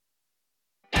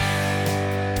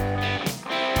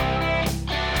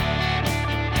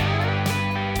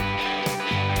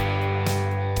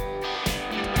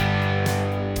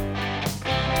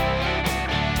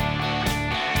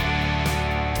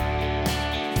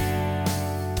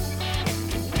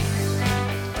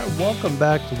Welcome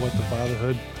back to What the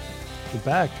Fatherhood. We're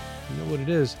back. You know what it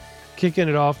is. Kicking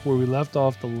it off where we left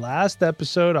off the last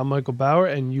episode. I'm Michael Bauer,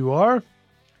 and you are?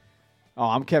 Oh,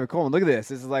 I'm Kevin Coleman. Look at this.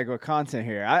 This is like what content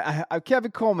here. I'm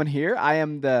Kevin Coleman here. I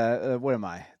am the what am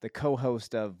I? The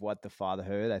co-host of What the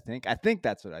Fatherhood. I think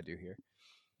that's what I do here.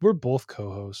 We're both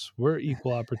co-hosts. We're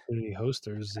equal opportunity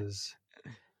hosters.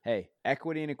 Hey,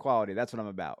 equity and equality. That's what I'm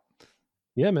about.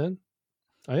 Yeah, man.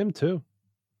 I am too.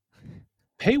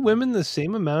 Pay women the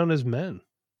same amount as men.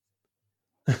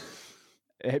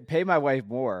 Pay my wife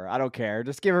more. I don't care.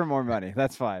 Just give her more money.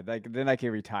 That's fine. Like then I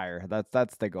can retire.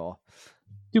 That's the goal.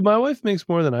 Dude, my wife makes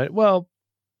more than I. Well,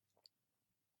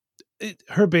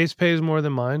 her base pay is more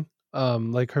than mine.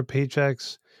 Like her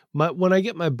paychecks. When I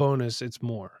get my bonus, it's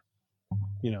more.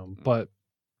 But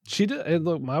she did.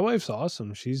 Look, my wife's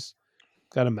awesome. She's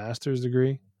got a master's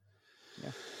degree.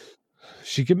 Yeah.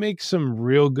 She could make some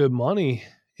real good money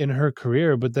in her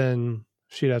career, but then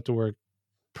she'd have to work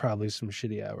probably some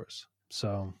shitty hours.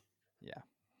 So, yeah,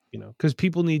 because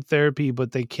people need therapy,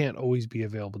 but they can't always be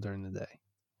available during the day.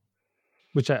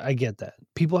 Which I get that.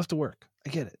 People have to work.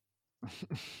 I get it.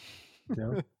 I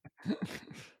do.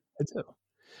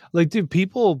 Like, dude,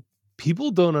 people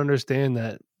don't understand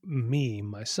that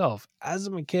myself, as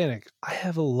a mechanic, I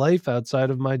have a life outside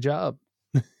of my job.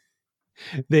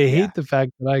 They hate the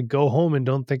fact that I go home and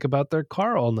don't think about their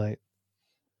car all night.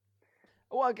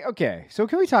 Well, okay. So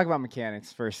can we talk about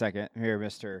mechanics for a second here,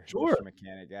 Mr. Sure. Mr.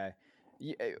 Mechanic guy?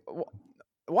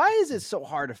 Why is it so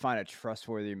hard to find a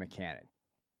trustworthy mechanic?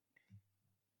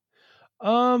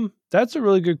 That's a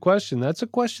really good question. That's a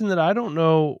question that I don't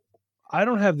know. I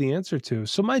don't have the answer to.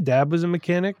 So my dad was a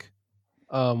mechanic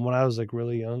when I was like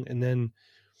really young. And then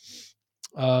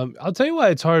I'll tell you why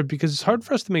it's hard, because it's hard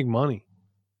for us to make money.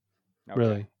 Okay.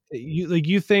 Really.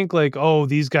 You think like, oh,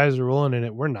 these guys are rolling in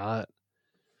it. We're not.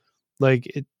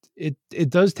 Like it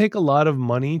does take a lot of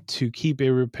money to keep a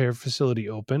repair facility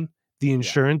open. The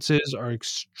insurances are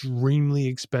extremely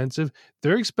expensive.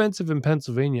 They're expensive in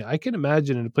Pennsylvania. I can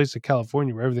imagine in a place like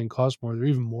California where everything costs more, they're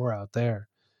even more out there.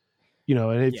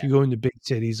 And if you go into big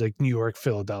cities like New York,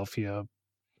 Philadelphia,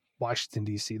 Washington,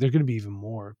 D.C., they're going to be even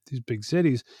more. These big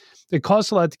cities, it costs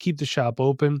a lot to keep the shop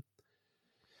open.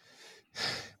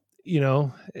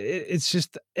 It's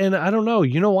just, and I don't know.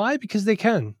 You know why? Because they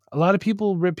can. A lot of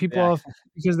people rip people off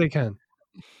because they can.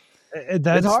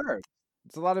 It's hard.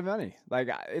 It's a lot of money. Like,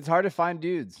 it's hard to find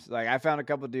dudes. Like, I found a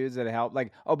couple dudes that help.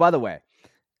 Like, oh, by the way,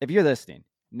 if you're listening,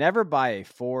 never buy a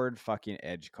Ford fucking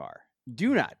Edge car.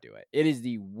 Do not do it. It is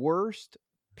the worst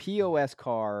POS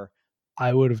car.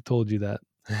 I would have told you that.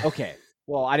 Okay.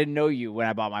 Well, I didn't know you when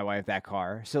I bought my wife that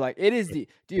car. So like, it is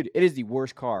the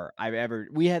worst car I've ever,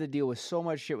 we had to deal with so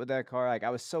much shit with that car. Like,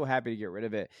 I was so happy to get rid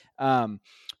of it.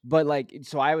 But like,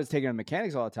 so I was taking to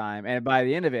mechanics all the time. And by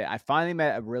the end of it, I finally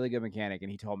met a really good mechanic,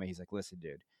 and he told me, he's like, listen,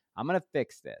 dude, I'm going to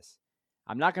fix this.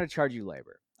 I'm not going to charge you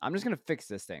labor. I'm just going to fix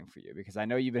this thing for you because I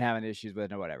know you've been having issues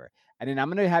with it or whatever. And then I'm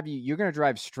going to have you're going to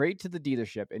drive straight to the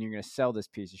dealership and you're going to sell this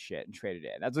piece of shit and trade it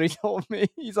in. That's what he told me.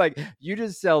 He's like, you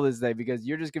just sell this thing because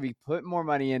you're just going to be putting more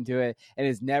money into it and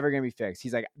it's never going to be fixed.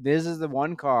 He's like, this is the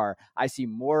one car I see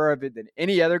more of it than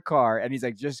any other car. And he's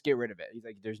like, just get rid of it. He's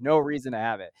like, there's no reason to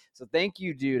have it. So thank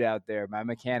you, dude, out there, my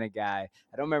mechanic guy.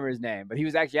 I don't remember his name, but he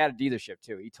was actually at a dealership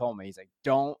too. He told me, he's like,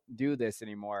 don't do this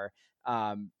anymore.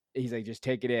 He's like, just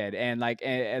take it in. And like,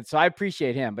 and so I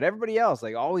appreciate him, but everybody else,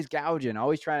 like, always gouging,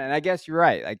 always trying. And I guess you're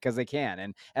right. Like, cause they can.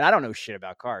 And I don't know shit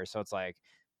about cars. So it's like,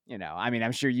 I mean,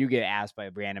 I'm sure you get asked by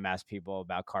random ass people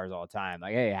about cars all the time.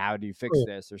 Like, hey, how do you fix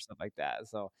this or stuff like that?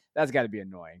 So that's gotta be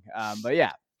annoying. But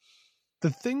yeah. The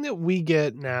thing that we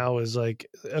get now is like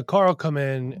a car will come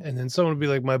in and then someone will be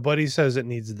like, my buddy says it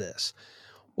needs this.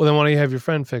 Well, then why don't you have your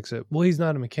friend fix it? Well, he's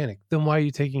not a mechanic. Then why are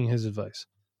you taking his advice?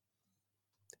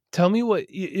 Tell me what,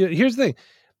 here's the thing.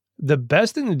 The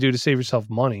best thing to do to save yourself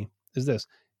money is this.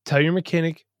 Tell your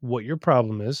mechanic what your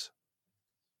problem is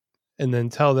and then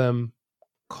tell them,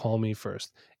 call me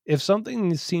first. If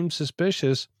something seems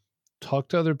suspicious, talk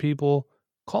to other people,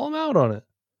 call them out on it.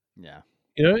 Yeah.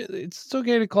 It's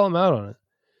okay to call them out on it.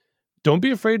 Don't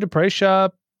be afraid to price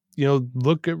shop.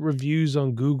 Look at reviews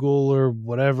on Google or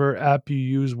whatever app you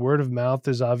use. Word of mouth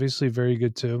is obviously very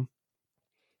good too.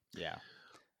 Yeah.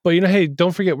 But, hey,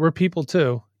 don't forget we're people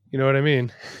too. You know what I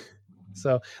mean?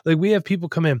 So like we have people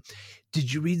come in.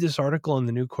 Did you read this article on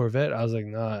the new Corvette? I was like,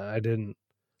 nah, I didn't.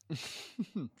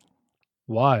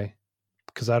 Why?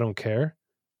 Because I don't care.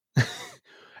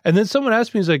 And then someone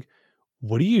asked me, he's like,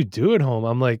 what do you do at home?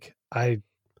 I'm like, I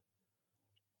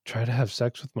try to have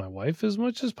sex with my wife as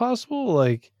much as possible.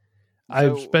 Like,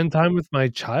 I spend time with my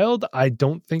child. I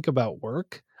don't think about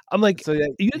work. I'm like,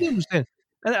 you have to understand.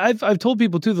 And I've told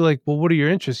people too, they're like, well, what are your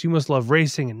interests? You must love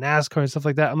racing and NASCAR and stuff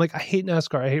like that. I'm like, I hate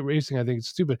NASCAR. I hate racing. I think it's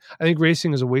stupid. I think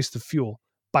racing is a waste of fuel,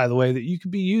 by the way, that you could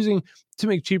be using to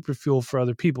make cheaper fuel for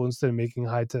other people instead of making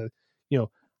high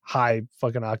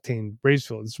fucking octane race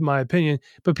fuel. It's my opinion.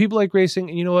 But people like racing,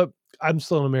 and you know what? I'm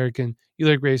still an American. You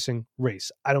like racing,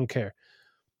 race. I don't care.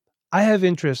 I have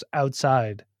interest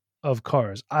outside of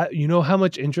cars. You know how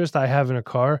much interest I have in a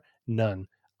car? None.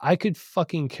 I could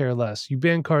fucking care less. You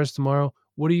ban cars tomorrow.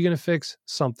 What are you going to fix?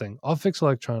 Something. I'll fix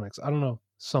electronics. I don't know.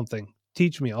 Something.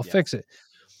 Teach me. I'll Yeah. fix it.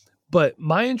 But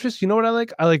my interest, you know what I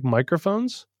like? I like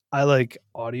microphones. I like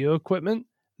audio equipment.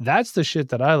 That's the shit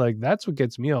that I like. That's what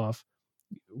gets me off.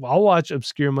 I'll watch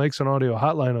obscure mics on Audio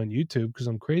Hotline on YouTube because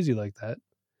I'm crazy like that.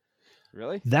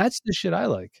 Really? That's the shit I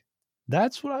like.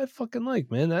 That's what I fucking like,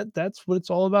 man. That's what it's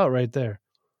all about right there.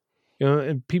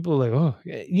 And people are like,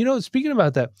 oh, speaking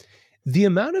about that, the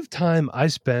amount of time I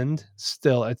spend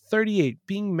still at 38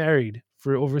 being married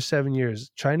for over 7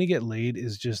 years trying to get laid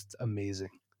is just amazing.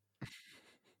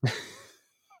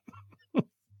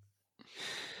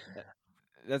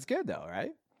 That's good though,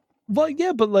 right? Well,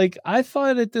 yeah, but like I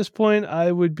thought at this point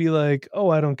I would be like, oh,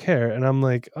 I don't care. And I'm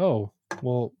like, oh,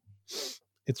 well,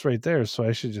 it's right there, so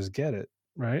I should just get it,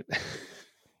 right?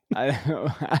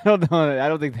 I don't know. I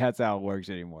don't think that's how it works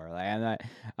anymore. Like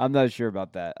I'm not sure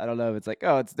about that. I don't know if it's like,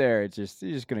 oh, it's there. It's just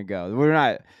you're just gonna go. We're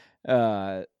not.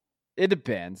 It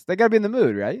depends. They gotta be in the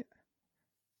mood, right?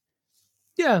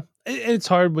 Yeah, it's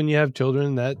hard when you have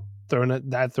children that thrown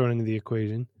into the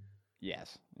equation.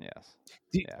 Yes. Yes.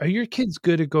 Are your kids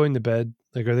good at going to bed?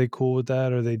 Like, are they cool with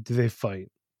that, or do they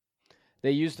fight?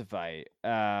 They used to fight.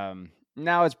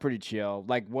 Now it's pretty chill.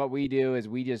 Like what we do is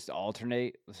we just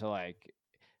alternate. So like,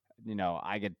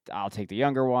 I'll take the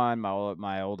younger one.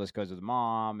 My oldest goes with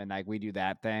mom, and like we do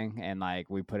that thing, and like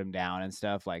we put them down and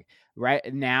stuff. Like right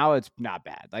now, it's not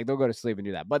bad. Like they'll go to sleep and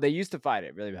do that. But they used to fight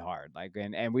it really hard. Like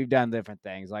and we've done different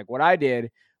things. Like what I did,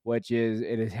 which is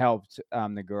it has helped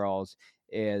the girls.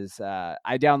 Is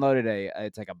I downloaded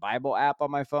it's like a Bible app on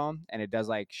my phone, and it does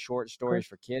like short stories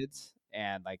for kids,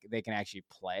 and like they can actually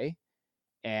play.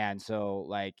 And so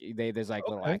like there's like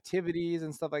little Okay. activities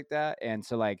and stuff like that. And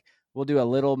so like we'll do a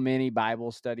little mini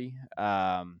Bible study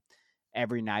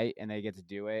every night, and they get to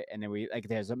do it. And then we like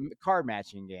there's a card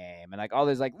matching game and like all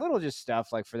this like little just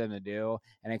stuff like for them to do,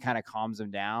 and it kind of calms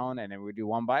them down. And then we do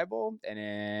one Bible and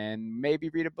then maybe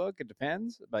read a book. It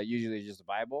depends, but usually it's just a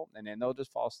Bible, and then they'll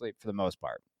just fall asleep for the most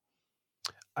part.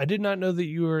 I did not know that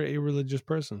you were a religious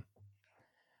person.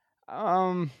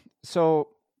 So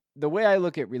the way I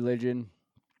look at religion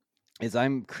is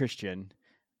I'm Christian.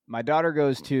 My daughter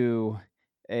goes to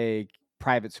a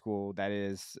private school that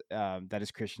is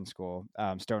Christian school,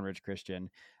 Stone Ridge Christian.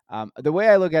 The way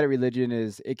I look at it, religion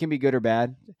is it can be good or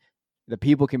bad. The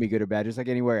people can be good or bad, just like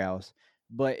anywhere else.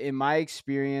 But in my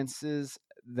experiences,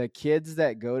 the kids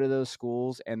that go to those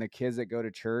schools and the kids that go to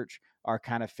church are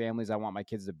kind of families I want my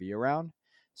kids to be around.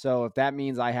 So if that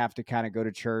means I have to kind of go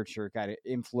to church or kind of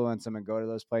influence them and go to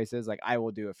those places, like I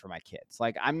will do it for my kids.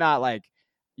 Like I'm not like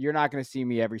you're not going to see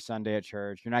me every Sunday at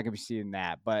church. You're not going to be seeing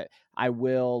that, but I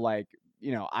will like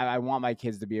I want my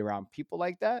kids to be around people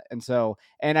like that. And so,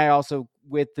 and I also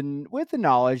with the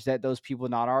knowledge that those people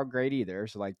not are great either.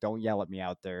 So like, don't yell at me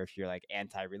out there if you're like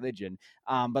anti-religion.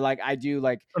 But like I do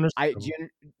like Understandable.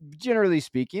 Generally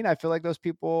speaking, I feel like those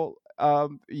people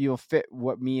fit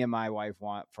what me and my wife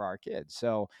want for our kids.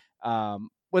 So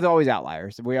with always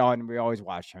outliers, we always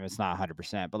watch them. It's not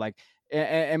 100%, but like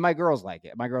and my girls like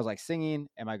it. My girls like singing,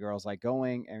 and my girls like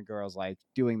going, and girls like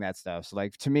doing that stuff. So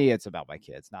like to me, it's about my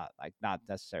kids, not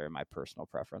necessarily my personal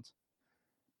preference.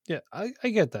 Yeah, I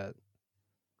get that.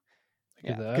 I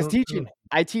get Yeah, that. because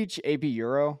I teach AP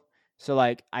Euro, so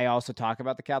like I also talk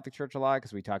about the Catholic Church a lot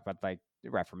because we talk about like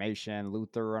the Reformation,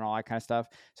 Luther, and all that kind of stuff.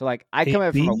 So like I come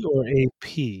in from AB or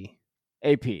AP?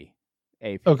 AP,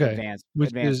 AP, Okay, which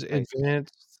advanced is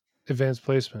placement. advanced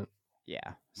placement.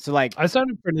 Yeah, so like I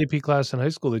signed up for an AP class in high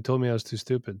school. They told me I was too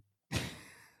stupid.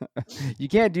 you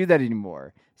can't do that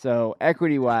anymore. So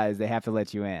equity wise, they have to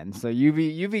let you in. So you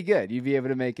be good. You'd be able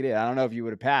to make it in. I don't know if you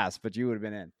would have passed, but you would have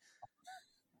been in.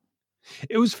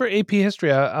 It was for AP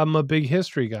history. I'm a big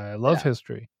history guy. I love Yeah.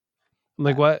 history. I'm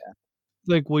like, what?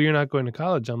 Like, well, you're not going to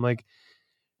college. I'm like,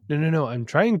 no. I'm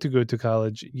trying to go to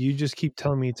college. You just keep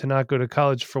telling me to not go to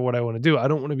college for what I want to do. I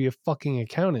don't want to be a fucking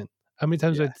accountant. How many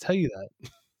times do I Yeah. have to tell you that?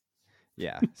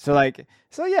 Yeah. So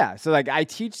like I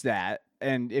teach that.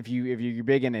 And if you're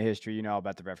big into history, you know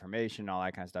about the Reformation and all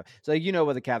that kind of stuff. So like, you know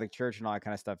what the Catholic Church and all that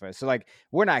kind of stuff is. So like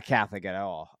we're not Catholic at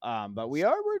all. But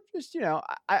we're just,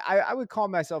 I would call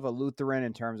myself a Lutheran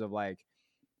in terms of like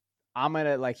I'm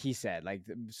gonna, like he said, like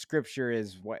scripture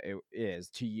is what it is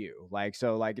to you. Like,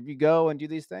 so like if you go and do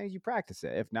these things, you practice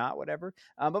it. If not, whatever.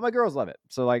 But my girls love it.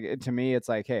 So like to me, it's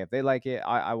like, hey, if they like it,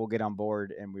 I will get on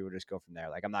board and we will just go from there.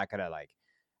 Like I'm not gonna like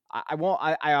I won't.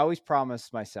 I always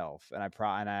promise myself, and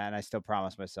I still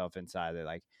promise myself inside that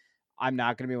like I'm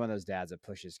not gonna be one of those dads that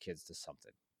pushes kids to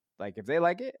something. Like if they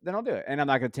like it, then I'll do it, and I'm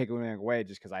not gonna take anything away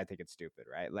just because I think it's stupid,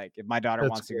 right? Like if my daughter That's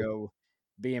wants to good. go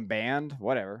be in band,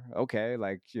 whatever, okay,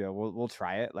 like we'll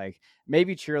try it. Like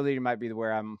maybe cheerleading might be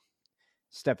where I'm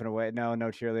stepping away. No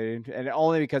cheerleading, and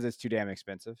only because it's too damn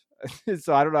expensive.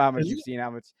 So I don't know how much Is you've it? seen. How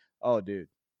much? Oh, dude,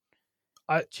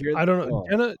 I cheer. I don't know.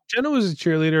 Oh. Jenna was a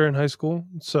cheerleader in high school,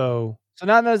 so So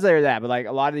not necessarily that, but like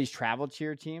a lot of these travel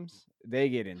cheer teams, they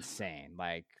get insane.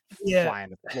 Like yeah.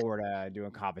 flying to Florida, doing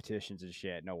competitions and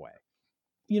shit. No way.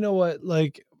 You know what?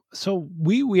 Like, so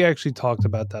we actually talked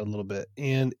about that a little bit,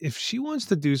 and if she wants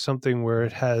to do something where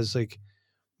it has like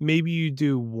maybe you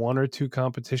do 1 or 2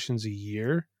 competitions a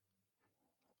year,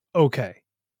 okay,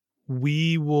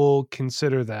 we will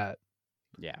consider that.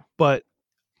 Yeah. But,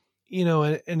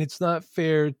 and it's not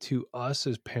fair to us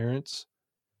as parents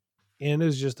and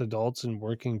as just adults and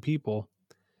working people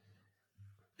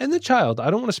and the child.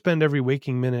 I don't want to spend every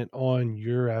waking minute on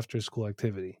your after school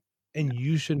activity. And No.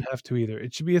 you shouldn't have to either.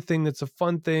 It should be a thing that's a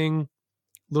fun thing,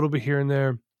 a little bit here and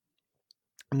there,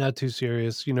 not too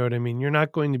serious. You know what I mean? You're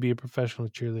not going to be a professional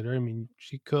cheerleader. I mean,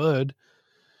 she could,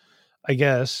 I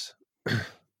guess,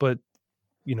 but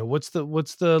what's the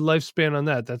lifespan on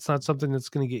that? That's not something that's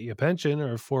going to get you a pension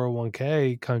or a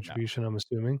 401k No. contribution, I'm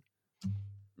assuming.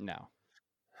 No.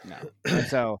 No. And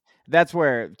so that's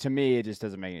where to me it just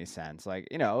doesn't make any sense. Like,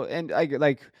 and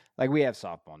like we have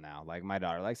softball now. Like my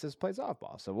daughter likes to play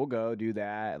softball. So we'll go do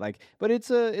that. Like, but it's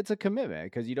a commitment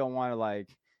because you don't want to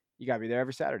like you gotta be there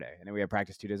every Saturday. And then we have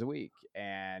practice 2 days a week.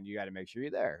 And you gotta make sure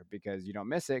you're there because you don't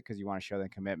miss it because you want to show them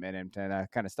commitment and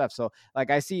that kind of stuff. So like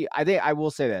I think I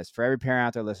will say this for every parent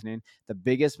out there listening, the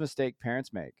biggest mistake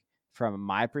parents make from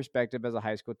my perspective as a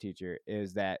high school teacher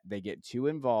is that they get too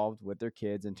involved with their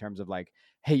kids in terms of like,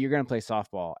 hey, you're going to play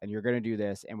softball and you're going to do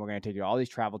this. And we're going to take you to all these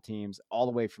travel teams all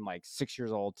the way from like 6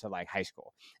 years old to like high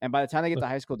school. And by the time they get to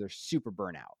high school, they're super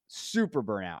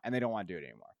burnout, and they don't want to do it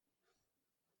anymore.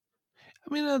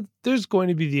 I mean, there's going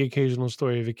to be the occasional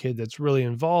story of a kid that's really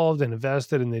involved and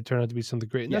invested, and they turn out to be something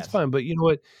great, and that's Yes. fine. But you know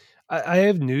what? I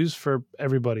have news for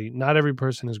everybody. Not every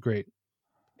person is great,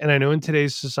 and I know in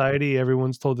today's society,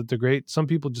 everyone's told that they're great. Some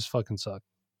people just fucking suck.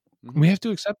 Mm-hmm. We have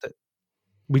to accept it.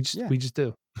 We just Yeah. we just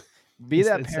do. Be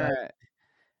that It's sad. parent.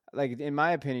 Like in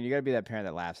my opinion, you got to be that parent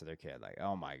that laughs at their kid. Like,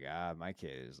 oh my god, my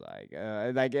kid is like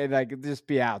just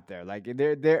be out there. Like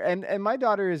they're and my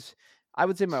daughter is, I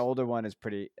would say my older one is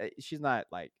pretty. She's not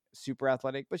like super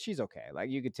athletic, but she's okay. Like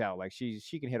you could tell, like she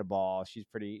can hit a ball. She's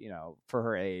pretty, for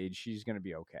her age, she's gonna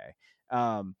be okay.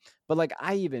 Um, but like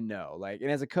I even know, like, and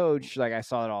as a coach, like I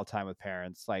saw it all the time with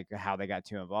parents, like how they got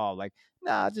too involved. Like,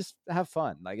 nah, just have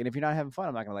fun. Like, and if you're not having fun,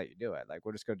 I'm not gonna let you do it. Like,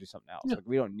 we're just gonna do something else. Yeah. Like,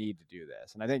 we don't need to do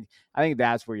this. And I think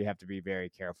that's where you have to be very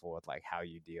careful with like how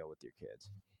you deal with your kids.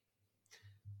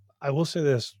 I will say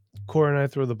this: Cora and I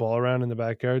throw the ball around in the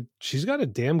backyard. She's got a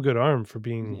damn good arm for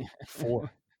being 4.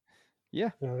 Yeah.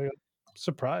 I got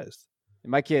surprised.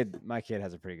 My kid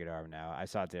has a pretty good arm now. I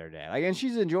saw it the other day. Like, and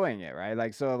she's enjoying it, right?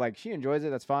 Like, so like she enjoys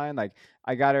it. That's fine. Like,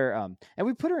 I got her, and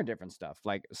we put her in different stuff.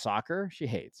 Like soccer, she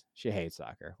hates. She hates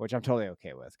soccer, which I'm totally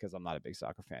okay with because I'm not a big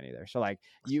soccer fan either. So like,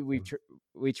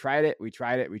 we tried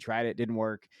it, didn't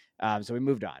work. So we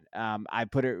moved on. I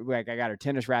put her like I got her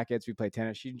tennis rackets. We play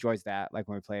tennis. She enjoys that. Like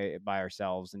when we play it by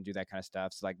ourselves and do that kind of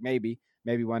stuff. So like maybe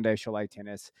one day she'll like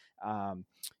tennis.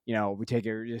 We take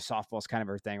her softball's kind of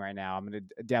her thing right now. I'm gonna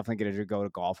definitely get her to go to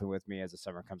golfing with me as the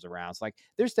summer comes around. So like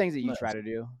there's things that you try Nice. to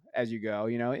do as you go,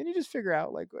 and you just figure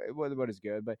out like what is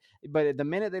good. But the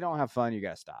minute they don't have fun, you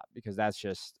gotta stop because that's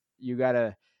just you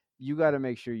gotta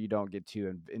make sure you don't get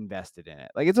too invested in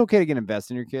it. Like it's okay to get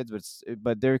invested in your kids,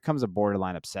 but there comes a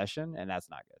borderline obsession, and that's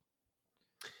not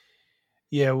good.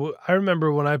 Yeah, I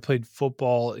remember when I played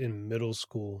football in middle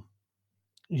school.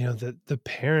 The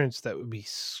parents that would be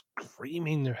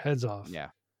screaming their heads off. Yeah.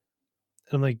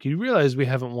 And I'm like, you realize we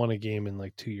haven't won a game in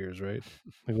like 2 years, right?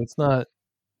 Like, let's not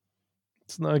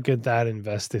get that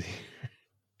invested here.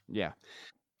 Yeah.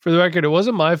 For the record, it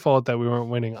wasn't my fault that we weren't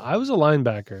winning. I was a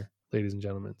linebacker, ladies and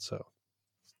gentlemen. So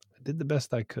I did the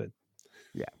best I could.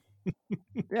 Yeah.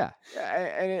 Yeah.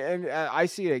 And I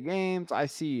see it at games. I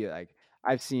see like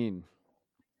I've seen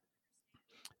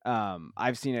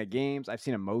I've seen at games, I've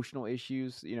seen emotional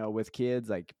issues, with kids,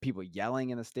 like people yelling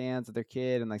in the stands at their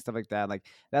kid and like stuff like that. Like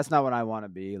that's not what I want to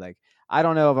be. Like I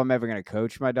don't know if I'm ever going to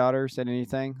coach my daughters at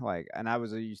anything. Like, and I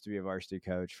used to be a varsity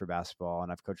coach for basketball,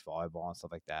 and I've coached volleyball and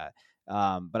stuff like that.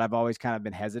 But I've always kind of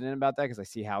been hesitant about that because I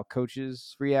see how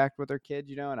coaches react with their kids,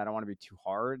 and I don't want to be too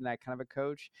hard in that kind of a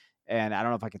coach. And I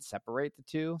don't know if I can separate the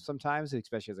two sometimes,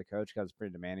 especially as a coach, because I was a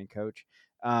pretty demanding coach.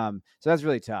 So that's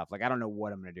really tough. Like I don't know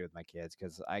what I'm gonna do with my kids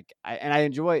because I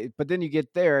enjoy it, but then you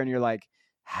get there and you're like,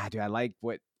 do I like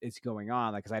what is going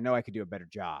on? Like, because I know I could do a better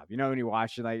job. When you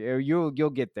watch it, like you'll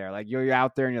get there. Like you're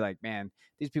out there and you're like, man,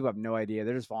 these people have no idea.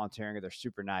 They're just volunteering. Or they're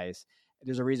super nice.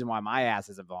 There's a reason why my ass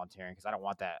isn't volunteering because I don't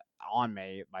want that on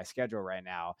my schedule right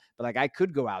now. But like I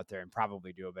could go out there and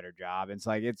probably do a better job. And it's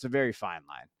like it's a very fine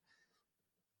line.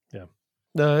 Yeah.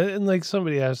 And like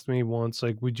somebody asked me once,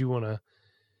 like, would you want to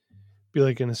be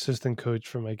like an assistant coach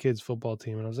for my kids' football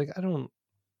team? And I was like, I don't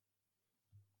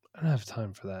have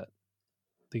time for that.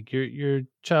 Like your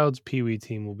child's peewee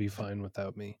team will be fine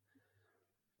without me.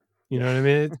 You know what I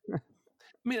mean?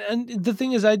 And the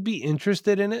thing is, I'd be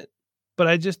interested in it, but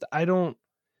I don't.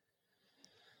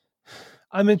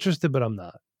 I'm interested, but I'm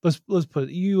not. Let's put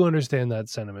it, you understand that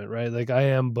sentiment, right? Like I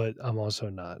am, but I'm also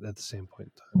not at the same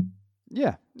point in time.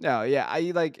 Yeah. No, yeah.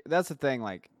 I like that's the thing.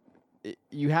 Like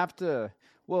you have to.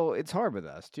 Well, it's hard with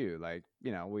us too. Like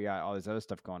we got all this other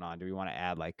stuff going on. Do we want to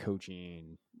add like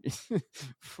coaching?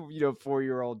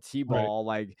 4-year-old Right. t-ball.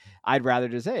 Like I'd rather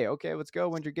just hey, okay, let's go.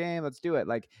 When's your game? Let's do it.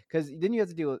 Like because then you have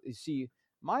to deal with. You see,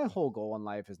 my whole goal in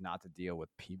life is not to deal with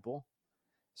people.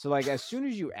 So like as soon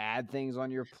as you add things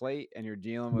on your plate and you're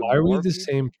dealing with Why are we more the people.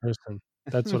 same person?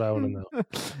 That's what I want to know.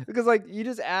 Because like you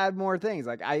just add more things.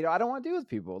 Like I don't want to deal with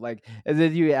people. Like and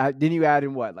then you add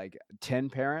in what like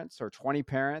 10 parents or 20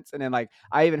 parents, and then like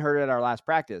I even heard it at our last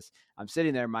practice. I'm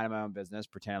sitting there minding my own business,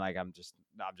 pretending like I'm just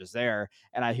there,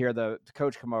 and I hear the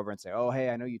coach come over and say, "Oh hey,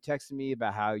 I know you texted me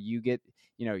about how you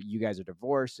guys are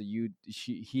divorced, so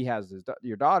he has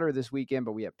your daughter this weekend,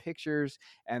 but we have pictures."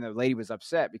 And the lady was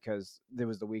upset because there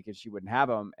was the weekend she wouldn't have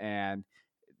them, and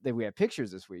that we had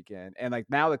pictures this weekend, and like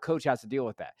now the coach has to deal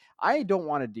with that. I don't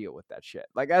want to deal with that shit.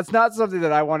 Like that's not something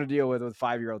that I want to deal with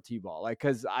 5-year-old t-ball. Like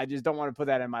because I just don't want to put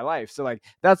that in my life. So like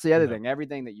that's the other No. thing.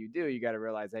 Everything that you do, you got to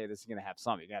realize, hey, this is gonna have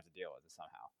something. You have to deal with it somehow.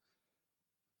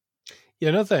 Yeah,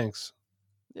 no thanks.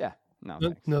 Yeah. No No,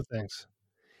 thanks. no thanks.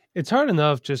 It's hard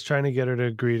enough just trying to get her to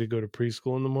agree to go to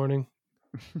preschool in the morning.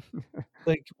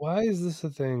 Like, why is this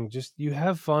a thing? Just you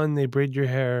have fun, they braid your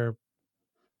hair,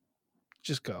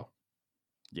 just go.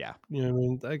 Yeah. You know what I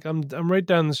mean? Like I'm right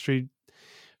down the street.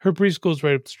 Her preschool's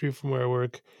right up the street from where I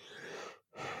work.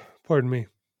 Pardon me.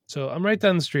 So I'm right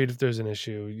down the street. If there's an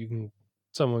issue,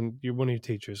 one of your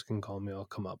teachers can call me. I'll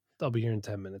come up. I'll be here in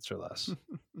 10 minutes or less.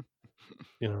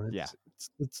 Yeah.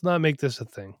 Let's not make this a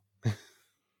thing.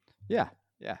 Yeah.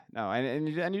 Yeah. No, and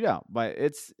you don't. But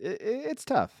it's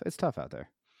tough. It's tough out there.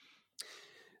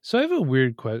 So I have a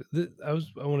weird question. I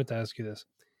wanted to ask you this: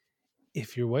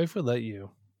 if your wife would let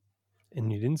you,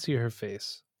 and you didn't see her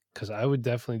face, because I would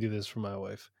definitely do this for my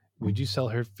wife. Would you sell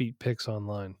her feet pics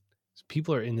online?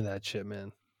 People are into that shit,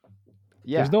 man.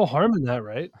 There's Yeah. no harm in that,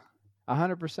 right?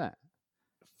 100%.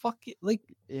 Fuck it, like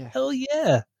Yeah. hell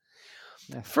yeah.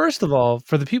 Yeah. First of all,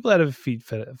 for the people that have a feet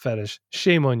fetish,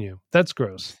 shame on you. That's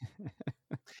gross.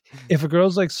 If a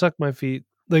girl's like, suck my feet,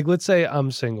 like, let's say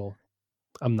I'm single,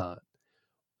 I'm not,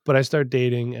 but I start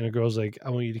dating and a girl's like, I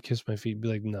want you to kiss my feet, be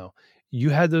like, no, you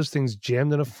had those things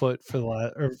jammed in a foot for the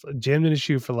last, or jammed in a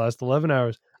shoe for the last 11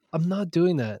 hours. I'm not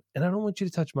doing that. And I don't want you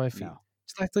to touch my feet. No.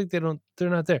 Just act like they're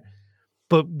not there.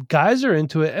 But guys are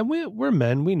into it. And we're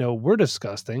men. We know we're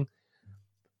disgusting.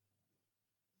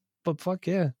 But fuck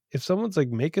yeah. If someone's like,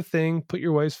 make a thing, put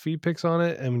your wife's feet pics on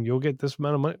it, and you'll get this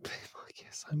amount of money. Fuck yeah,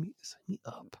 sign me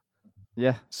up.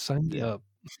 Yeah. Sign me Yeah. up.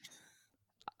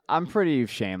 I'm pretty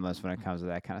shameless when it comes to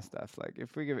that kind of stuff. Like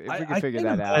if we could I figure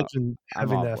can't that out, imagine I'm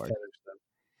having all that aboard. fetish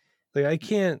though. Like I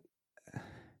can't.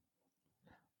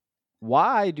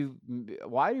 Why do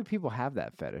people have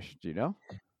that fetish? Do you know?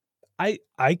 I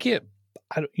can't.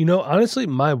 I don't, honestly,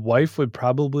 my wife would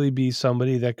probably be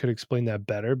somebody that could explain that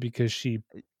better because she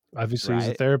obviously is a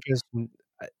Right? therapist. And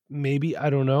maybe I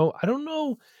don't know. I don't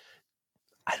know.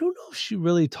 I don't know if she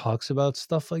really talks about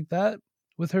stuff like that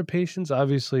with her patients.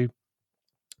 Obviously,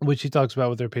 what she talks about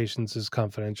with her patients is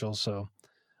confidential. So,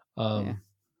 Yeah. um,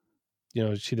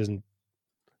 she doesn't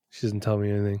tell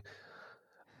me anything.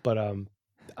 But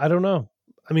I don't know.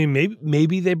 I mean,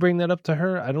 maybe they bring that up to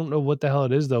her. I don't know what the hell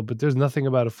it is though. But there's nothing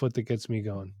about a foot that gets me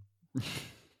going.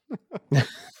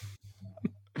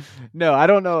 No, I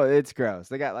don't know. It's gross.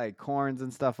 They got like corns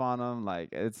and stuff on them. Like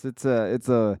it's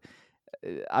a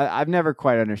I've never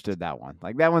quite understood that one.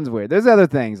 Like that one's weird. There's other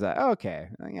things that okay,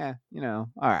 yeah, all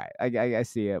right, I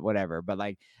see it, whatever. But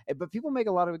like, but people make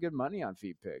a lot of good money on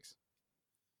feet pics.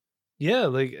 Yeah,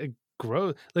 like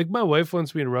gross. Like my wife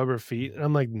wants me to rub her feet, and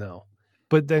I'm like, no.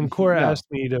 But then Cora No. asked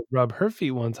me to rub her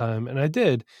feet one time, and I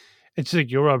did. And she's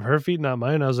like, "You'll rub her feet, not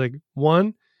mine." I was like,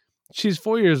 "One, she's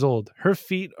 4 years old. Her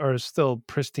feet are still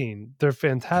pristine. They're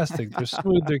fantastic. They're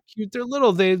smooth. They're cute. They're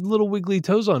little. They have little wiggly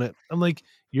toes on it." I'm like,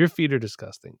 "Your feet are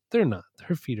disgusting." They're not.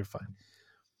 Her feet are fine.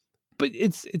 But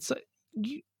it's like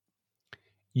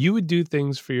you would do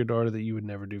things for your daughter that you would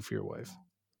never do for your wife.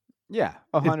 Yeah,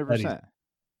 It's that easy. 100%.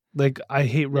 Like I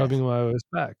hate Yes. rubbing my wife's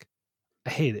back. I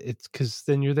hate it. It's because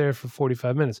then you're there for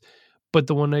 45 minutes. But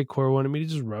the one night Cora wanted me to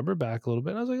just rub her back a little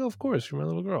bit. And I was like, oh, of course, you're my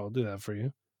little girl. I'll do that for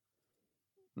you.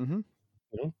 Mm-hmm.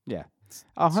 You know, Yeah, it's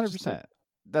just like 100%.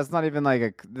 That's not even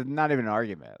like not even an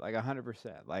argument. Like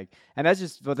 100%. Like, and that's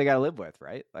just what they got to live with,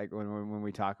 right? Like when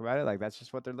we talk about it, like that's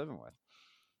just what they're living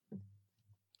with.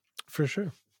 for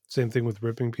sure. Same thing with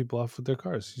ripping people off with their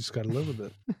cars. You just got to live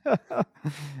with it.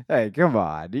 Hey, come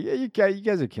on, you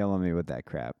guys are killing me with that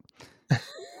crap.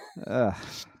 Ugh.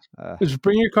 Just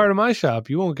bring your car to my shop.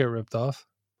 You won't get ripped off.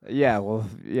 Yeah, well,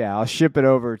 yeah, I'll ship it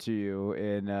over to you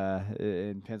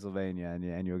in Pennsylvania,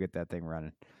 and you'll get that thing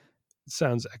running.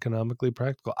 Sounds economically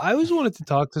practical. I always wanted to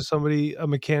talk to somebody, a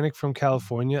mechanic from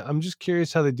California. I'm just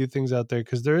curious how they do things out there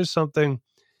because there is something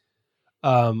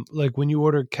like when you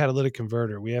order catalytic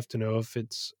converter, we have to know if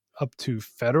it's up to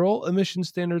federal emission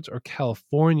standards or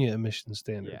California emission Yeah.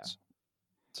 standards.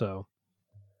 So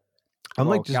I'm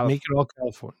Well, like, just make it all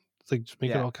California. It's like, just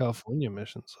make it yeah. all California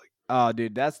emissions. Like, Oh,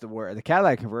 dude, that's the word. The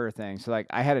catalytic converter thing. So, like,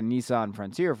 I had a Nissan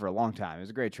Frontier for a long time. It was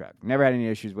a great truck. Never had any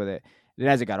issues with it. Then,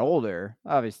 as it got older,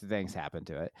 obviously things happened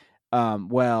to it.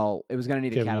 Well, it was going to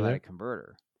need a Kevin, you there? catalytic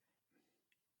converter.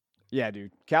 Yeah,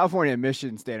 dude. California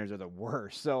emission standards are the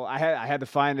worst. So I had to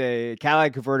find a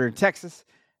catalytic converter in Texas,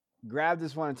 grabbed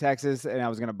this one in Texas, and I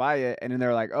was gonna buy it. And then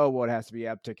they're like, "Oh, well, it has to be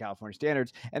up to California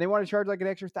standards," and they want to charge like an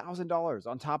extra $1,000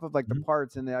 on top of like the Mhm.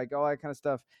 parts and like all that kind of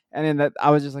stuff. And then that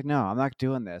I was just like, "No, I'm not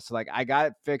doing this." So like I got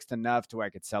it fixed enough to where I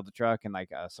could sell the truck, and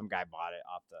like some guy bought it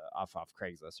off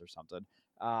Craigslist or something,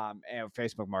 and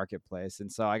Facebook Marketplace.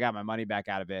 And so I got my money back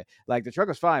out of it. Like the truck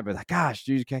was fine, but like, gosh,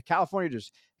 dude,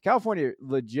 California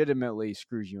legitimately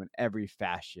screws you in every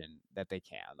fashion that they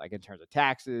can, like in terms of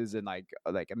taxes and like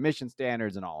emission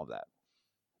standards and all of that.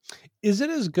 Is it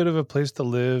as good of a place to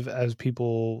live as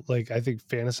people like, I think,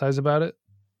 fantasize about it?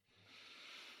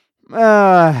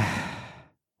 Uh,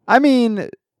 I mean,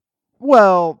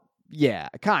 well, yeah,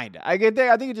 kind of. I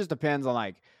think it just depends on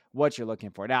like what you're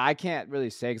looking for. Now, I can't really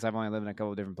say because I've only lived in a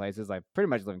couple of different places. Like, pretty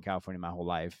much lived in California my whole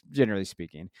life, generally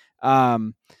speaking.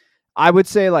 Um, I would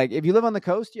say like if you live on the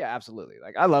coast, yeah, absolutely.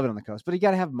 Like I love it on the coast, but you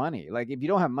got to have money. Like if you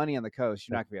don't have money on the coast,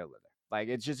 you're Yeah. not gonna be able to live there. Like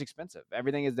it's just expensive.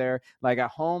 Everything is there. Like at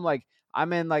home, like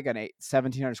I'm in like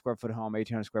 1,700 square foot home,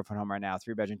 1,800 square foot home right now,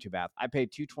 3 bedroom, 2 bath. I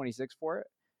paid 226 for it.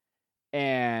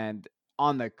 And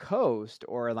on the coast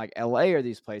or like LA or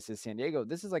these places, San Diego,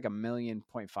 this is like $1.5 million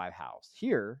house.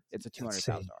 Here, it's a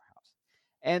Insane. $200,000 house.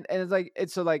 And it's like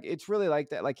it's so like it's really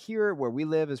like that. Like here where we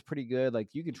live is pretty good. Like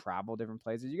you can travel different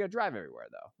places. You gotta drive everywhere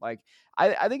though. Like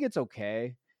I think it's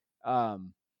okay.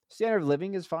 Um Standard of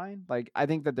living is fine. Like I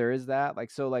think that there is that.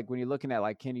 Like so like when you're looking at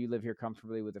like can you live here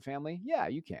comfortably with a family? Yeah,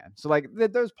 you can. So like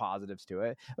there's positives to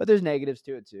it, but there's negatives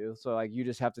to it too. So like you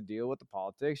just have to deal with the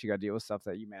politics. You got to deal with stuff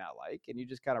that you may not like, and you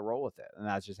just got to roll with it. And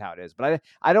that's just how it is. But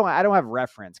I don't have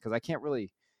reference because I can't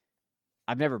really.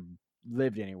 I've never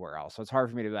lived anywhere else, so it's hard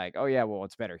for me to be like, oh yeah, well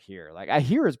it's better here. Like I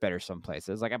hear it's better some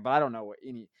places. Like but I don't know what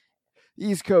any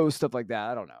East Coast stuff like that.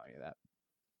 I don't know any of that.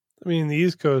 I mean, the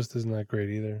East Coast is not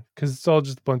great either because it's all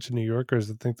just a bunch of New Yorkers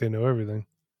that think they know everything.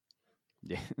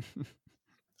 Yeah.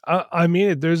 I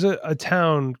mean, there's a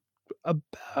town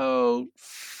about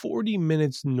 40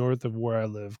 minutes north of where I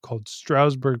live called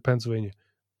Stroudsburg, Pennsylvania.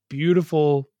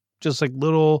 Beautiful, just like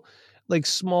little, like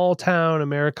small town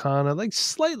Americana, like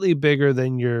slightly bigger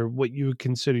than your what you would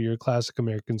consider your classic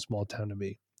American small town to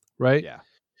be, right? Yeah.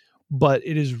 But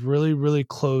it is really, really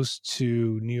close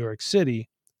to New York City.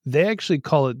 They actually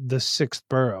call it the sixth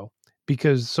borough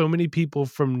because so many people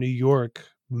from New York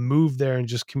move there and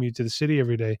just commute to the city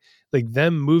every day. Like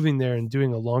them moving there and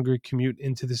doing a longer commute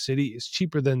into the city is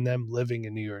cheaper than them living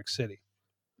in New York City.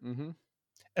 Mm-hmm.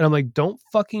 And I'm like, don't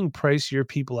fucking price your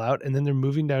people out. And then they're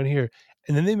moving down here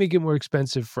and then they make it more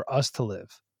expensive for us to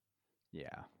live.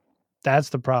 Yeah. That's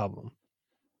the problem.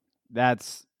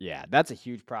 That's a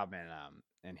huge problem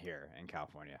in here in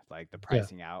California. Like the Yeah.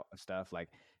 pricing out of stuff. Like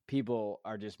people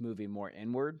are just moving more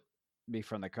inward be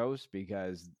from the coast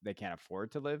because they can't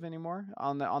afford to live anymore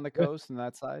on the Yeah. coast and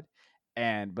that side.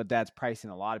 but that's pricing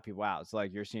a lot of people out. So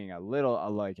like you're seeing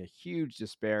like a huge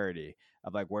disparity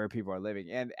of like where people are living.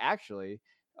 And actually,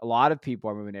 a lot of people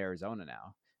are moving to Arizona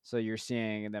now. So you're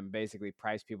seeing them basically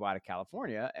price people out of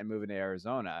California and moving to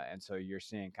Arizona. And so you're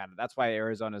seeing kind of that's why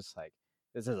Arizona's like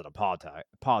this isn't a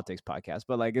politics podcast,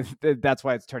 but like that's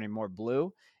why it's turning more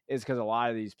blue is because a lot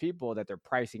of these people that they're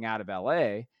pricing out of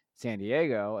LA, San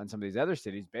Diego, and some of these other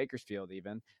cities, Bakersfield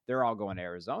even, they're all going to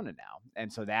Arizona now.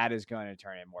 And so that is going to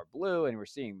turn it more blue. And we're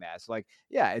seeing that. So like,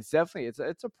 yeah, it's definitely,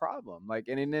 it's a problem. Like,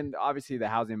 and then obviously the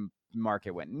housing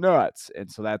market went nuts.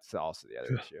 And so that's also the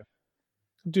other issue.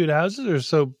 Dude,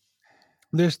 houses are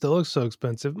they still look so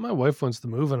expensive. My wife wants to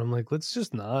move and I'm like, let's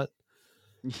just not.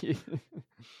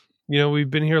 We've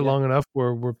been here Yeah. long enough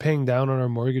where we're paying down on our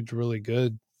mortgage really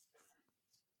good.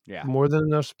 Yeah. More than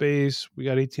enough space. We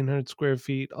got 1,800 square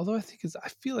feet. Although I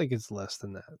feel like it's less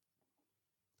than that.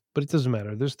 But it doesn't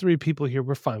matter. There's 3 people here.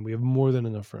 We're fine. We have more than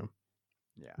enough room.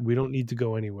 Yeah. We don't need to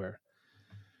go anywhere.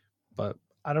 But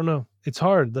I don't know. It's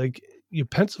hard. Like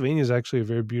Pennsylvania is actually a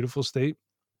very beautiful state.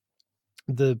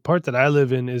 The part that I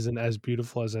live in isn't as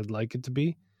beautiful as I'd like it to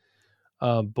be.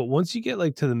 But once you get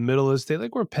like to the middle of the state,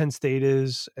 like where Penn State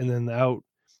is, and then out,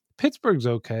 Pittsburgh's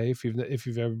okay if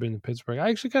you've ever been to Pittsburgh. I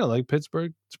actually kind of like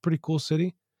Pittsburgh. It's a pretty cool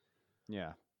city.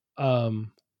 Yeah.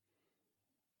 Um,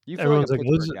 You feel like a Everyone's like,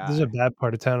 Pittsburgh this is a guy. bad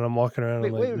part of town. And I'm walking around.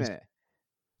 I'm like, Wait a minute.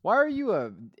 Why are you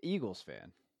a Eagles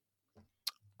fan?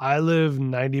 I live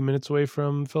 90 minutes away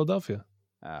from Philadelphia.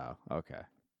 Oh, okay.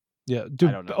 Yeah, I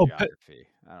dude. don't know geography.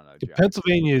 I don't know geography.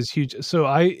 Pennsylvania is huge.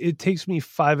 So it takes me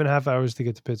 5.5 hours to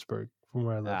get to Pittsburgh from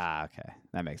where I live. Ah, okay.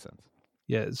 That makes sense.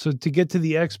 Yeah. So to get to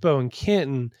the expo in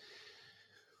Canton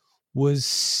was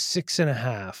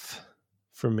 6.5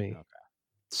 for me. Okay.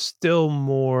 Still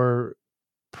more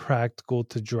practical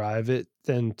to drive it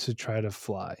than to try to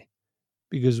fly,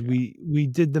 because we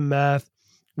did the math.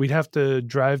 We'd have to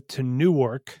drive to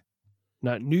Newark,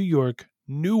 not New York,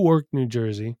 Newark, New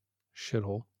Jersey,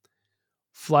 shithole.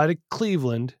 Fly to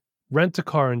Cleveland, rent a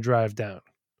car, and drive down.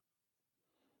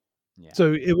 Yeah.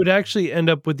 So it would actually end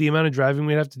up with the amount of driving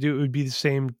we'd have to do. It would be the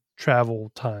same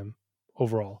travel time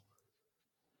overall.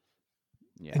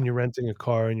 Yeah. And you're renting a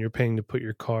car and you're paying to put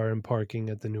your car in parking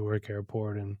at the Newark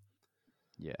airport. And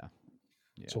yeah.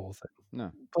 it's a whole thing.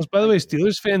 No. Plus, by the way,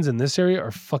 Steelers fans in this area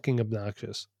are fucking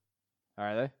obnoxious.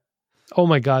 Are they? Oh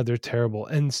my God, they're terrible.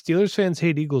 And Steelers fans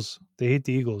hate Eagles. They hate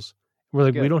the Eagles. We're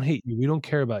like, Good. we don't hate you. We don't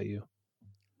care about you.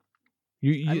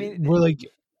 I mean, we're like,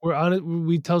 we're on it.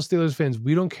 We tell Steelers fans,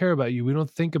 we don't care about you. We don't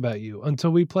think about you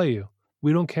until we play you.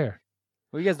 We don't care.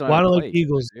 well, you guys don't Why ever don't play like each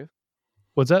Eagles? other, do you?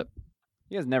 What's that?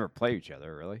 You guys never play each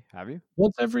other, really, have you?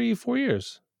 Once every 4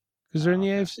 years, because they're in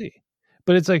the okay. AFC.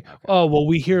 But it's like, oh, well,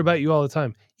 we hear about you all the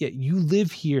time. Yeah, you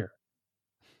live here.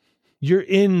 You're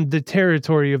in the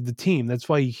territory of the team. That's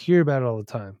why you hear about it all the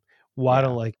time. Why I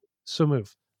don't like it. So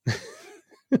move.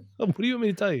 What do you want me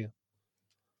to tell you?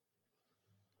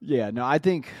 Yeah, no, I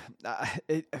think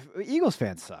Eagles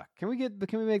fans suck. Can we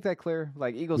make that clear?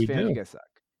 Like Eagles fans, you guys suck.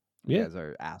 You guys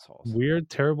are assholes. We're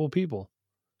terrible people.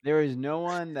 There is no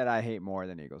one that I hate more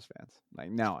than Eagles fans. Like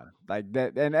no one. Like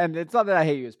that, and it's not that I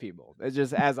hate you as people. It's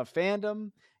just as a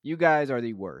fandom, you guys are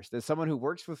the worst. As someone who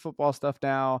works with football stuff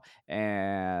now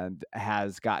and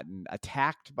has gotten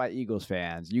attacked by Eagles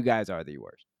fans, you guys are the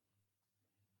worst.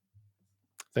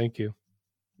 Thank you.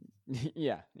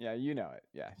 Yeah, you know it.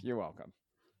 Yeah, you're welcome.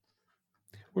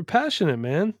 We're passionate,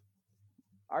 man.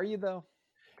 Are you though?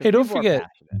 Hey, don't forget.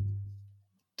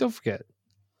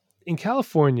 In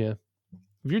California,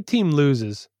 if your team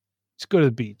loses, just go to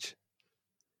the beach.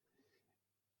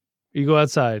 You go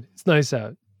outside. It's nice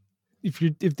out. If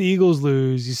the Eagles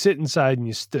lose, you sit inside and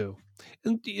you stew.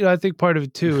 And I think part of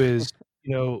it too is,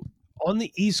 on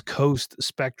the East Coast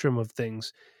spectrum of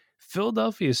things,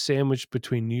 Philadelphia is sandwiched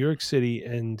between New York City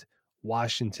and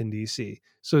Washington, D.C.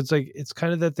 So it's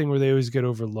kind of that thing where they always get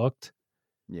overlooked.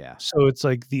 Yeah. So it's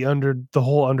like the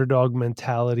whole underdog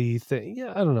mentality thing.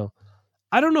 Yeah, I don't know.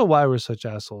 I don't know why we're such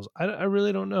assholes. I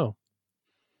really don't know.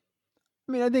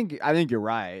 I mean, I think you're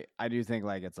right. I do think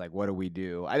like it's like, what do we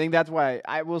do? I think that's why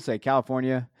I will say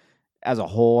California as a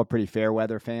whole are pretty fair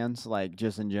weather fans, like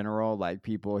just in general, like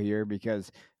people here,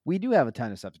 because we do have a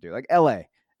ton of stuff to do. Like LA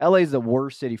is the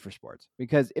worst city for sports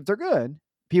because if they're good,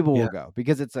 people will go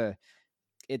because it's like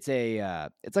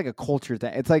a culture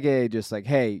thing. It's like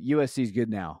hey, USC's good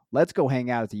now. Let's go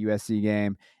hang out at the USC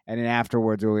game. And then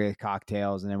afterwards we'll get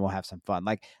cocktails and then we'll have some fun.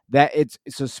 Like that.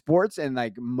 So sports and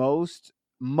like most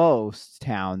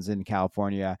towns in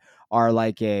California are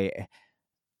like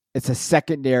it's a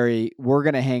secondary. We're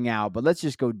gonna hang out, but let's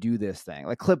just go do this thing.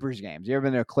 Like Clippers games. You ever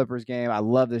been to a Clippers game? I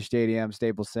love the stadium,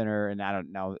 Staples Center, and I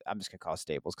don't know. I'm just gonna call it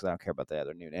Staples because I don't care about the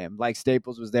other new name. Like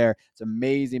Staples was there. It's an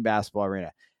amazing basketball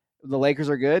arena. The Lakers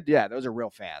are good. Yeah, those are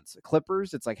real fans. The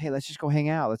Clippers, it's like, hey, let's just go hang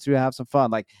out. Let's have some fun.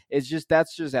 Like that's just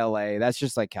LA. That's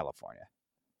just like California.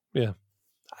 Yeah,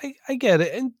 I get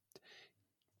it, and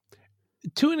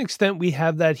to an extent, we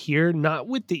have that here. Not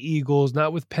with the Eagles,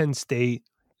 not with Penn State.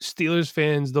 Steelers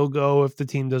fans, they'll go if the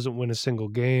team doesn't win a single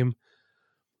game.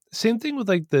 Same thing with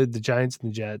like the Giants and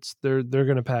the Jets. They're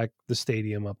gonna pack the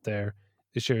stadium up there.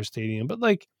 They share a stadium, but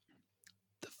like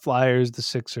the Flyers, the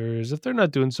Sixers, if they're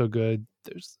not doing so good,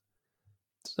 there's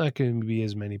not going to be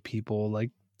as many people.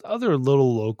 Like other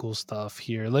little local stuff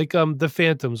here, like the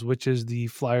Phantoms, which is the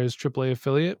Flyers AAA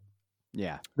affiliate.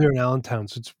 Yeah, They're in Allentown,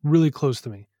 so it's really close to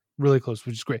me, really close,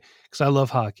 which is great because I love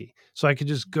hockey. So I could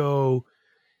just go,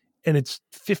 and it's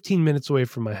 15 minutes away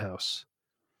from my house.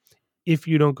 If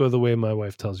you don't go the way my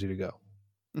wife tells you to go,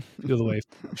 if you go the way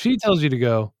she tells you to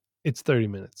go, it's 30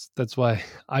 minutes. That's why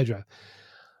I drive.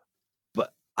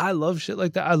 But I love shit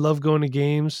like that. I love going to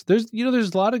games. There's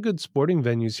a lot of good sporting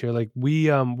venues here. Like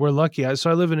we're lucky. So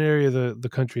I live in an area of the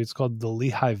country. It's called the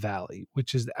Lehigh Valley,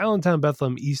 which is the Allentown,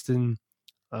 Bethlehem, Easton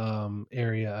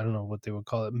area. I don't know what they would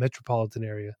call it, metropolitan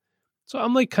area. So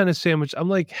I'm like kind of sandwiched. I'm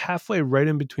like halfway right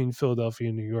in between Philadelphia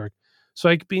and New York. So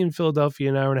I could be in Philadelphia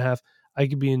an hour and a half. I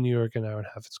could be in New York an hour and a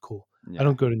half. It's cool. I yeah.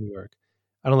 don't go to New York.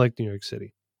 I don't like New York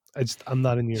City. I'm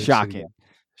not in New York City yet.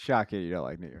 Shocking. You don't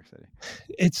like New York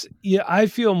City. I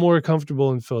feel more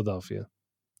comfortable in Philadelphia,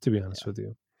 to be honest with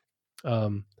you.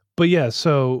 But yeah,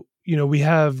 so we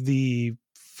have the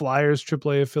Flyers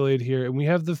AAA affiliate here, and we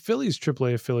have the Phillies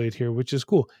AAA affiliate here, which is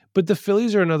cool. But the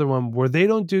Phillies are another one where they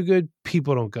don't do good,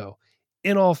 people don't go.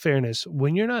 In all fairness,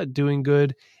 when you're not doing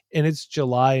good and it's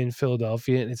July in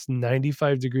Philadelphia and it's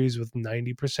 95 degrees with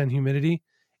 90% humidity,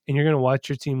 and you're going to watch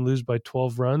your team lose by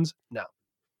 12 runs, no,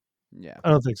 Yeah.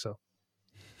 I don't think so.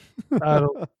 I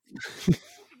don't.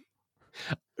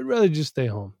 I'd rather just stay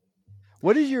home.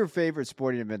 What is your favorite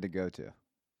sporting event to go to?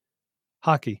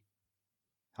 Hockey.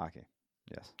 Hockey.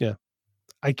 Yes. Yeah.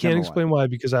 I can't Number explain one. why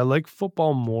because I like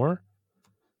football more.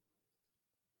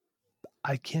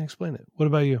 I can't explain it. What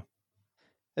about you?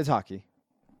 It's hockey.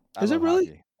 I Is it love really?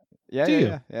 hockey. Yeah, Do yeah, you?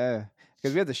 yeah, yeah.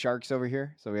 Because we have the Sharks over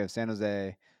here, so we have San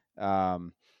Jose,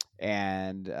 um,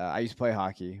 and I used to play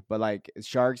hockey, but like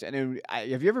Sharks. And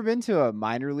have you ever been to a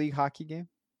minor league hockey game?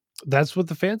 That's what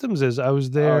the Phantoms is. I was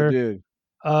Oh, there dude,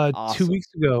 2 awesome.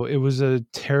 weeks ago. It was a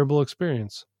terrible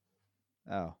experience.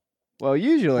 Oh, well,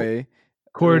 usually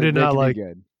Cora did they not can be like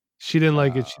good. she didn't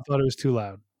like it. Uh, She thought it was too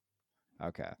loud.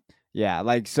 Okay. Yeah,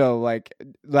 I just have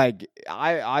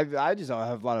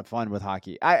a lot of fun with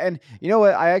hockey. And you know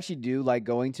what? I actually do like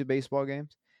going to baseball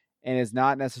games, and it's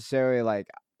not necessarily like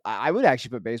I would actually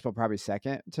put baseball probably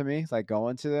second to me, like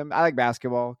going to them. I like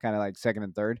basketball, kind of like second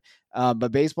and third.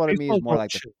 But baseball to me is Baseball's more more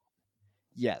like the chill.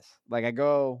 yes, like I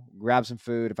go grab some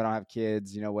food if I don't have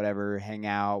kids, whatever, hang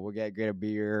out, we'll get a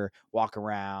beer, walk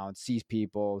around, see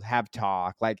people, have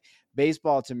talk. Like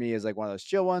baseball to me is like one of those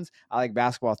chill ones. I like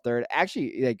basketball third.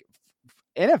 Actually, like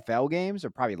NFL games are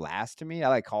probably last to me. I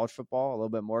like college football a little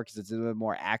bit more because it's a little bit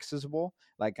more accessible,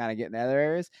 like kind of getting in other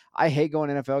areas. I hate going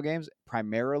to NFL games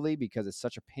primarily because it's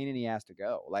such a pain in the ass to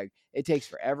go. Like it takes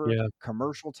forever. Yeah.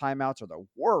 Commercial timeouts are the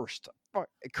worst.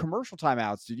 Commercial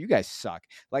timeouts, dude, you guys suck.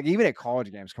 Like even at college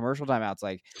games, commercial timeouts,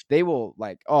 like they will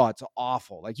like, oh, it's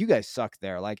awful. Like you guys suck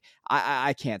there. Like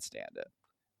I can't stand it.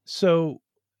 So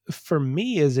for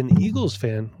me as an Eagles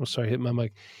fan, sorry, I hit my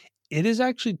mic. It is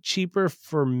actually cheaper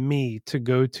for me to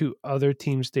go to other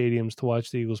team stadiums to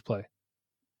watch the Eagles play.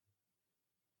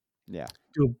 Yeah.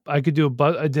 I could do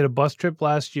I did a bus trip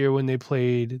last year when they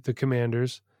played the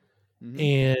Commanders. Mm-hmm.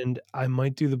 And I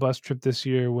might do the bus trip this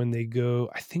year when they go.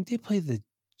 I think they play the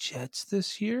Jets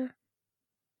this year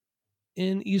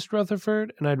in East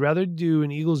Rutherford, and I'd rather do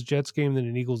an Eagles Jets game than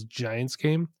an Eagles Giants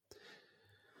game.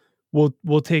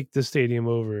 We'll take the stadium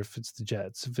over if it's the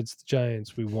Jets. If it's the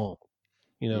Giants, we won't.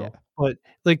 Yeah. But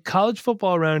like college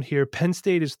football around here, Penn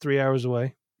State is 3 hours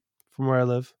away from where I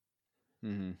live.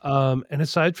 Mm-hmm. And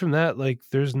aside from that, like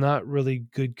there's not really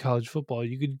good college football.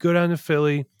 You could go down to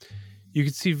Philly, you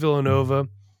could see Villanova,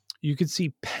 you could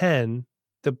see Penn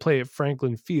that play at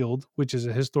Franklin Field, which is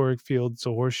a historic field. It's a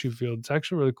horseshoe field. It's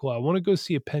actually really cool. I want to go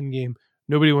see a Penn game.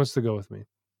 Nobody wants to go with me.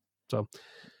 So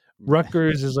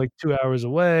Rutgers is like 2 hours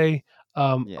away.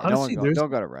 Yeah. Honestly,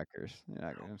 Don't go to Rutgers. You're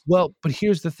not gonna. but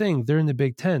here's the thing: they're in the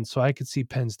Big Ten, so I could see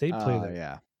Penn State play Oh there.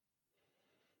 yeah.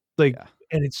 Like, Yeah.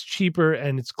 and it's cheaper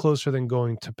and it's closer than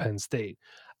going to Penn State.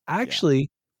 Yeah. Actually,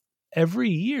 every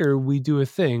year we do a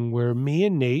thing where me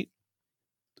and Nate,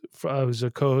 who's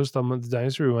a co-host on the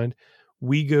Dynasty Rewind,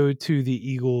 we go to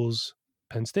the Eagles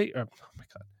Penn State. Oh my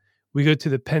god, we go to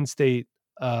the Penn State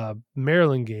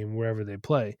Maryland game wherever they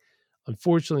play.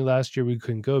 Unfortunately, last year we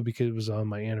couldn't go because it was on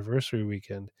my anniversary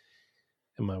weekend,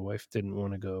 and my wife didn't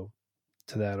want to go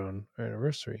to that on our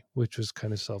anniversary, which was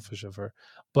kind of selfish of her.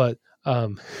 But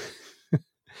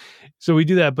so we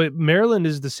do that. But Maryland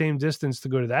is the same distance to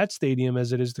go to that stadium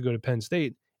as it is to go to Penn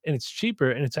State, and it's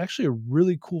cheaper, and it's actually a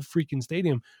really cool freaking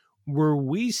stadium. Where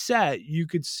we sat, you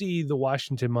could see the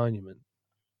Washington Monument.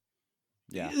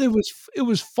 Yeah. It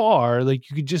was far, like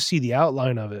you could just see the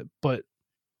outline of it, but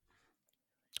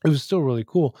it was still really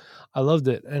cool. I loved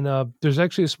it. And there's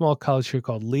actually a small college here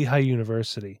called Lehigh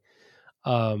University.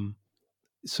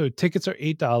 So tickets are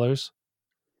 $8.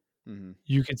 Mm-hmm.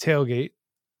 You could tailgate.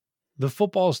 The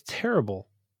football's terrible,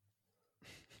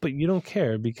 but you don't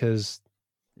care because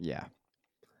Yeah.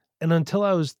 and until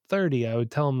I was 30, I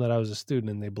would tell them that I was a student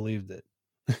and they believed it.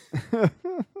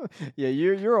 Yeah,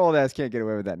 your old ass can't get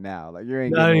away with that now. Like you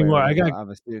ain't Not getting away anymore. with it. I'm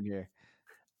a student here.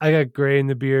 I got gray in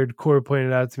the beard. Cora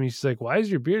pointed out to me, she's like, "Why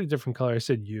is your beard a different color?" I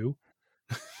said, "You."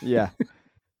 Yeah.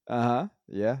 Uh-huh.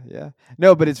 Yeah, yeah.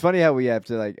 No, but it's funny how we have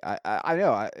to like I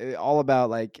know all about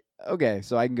like okay,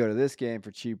 so I can go to this game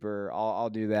for cheaper. I'll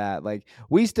do that. Like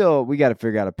we got to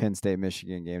figure out a Penn State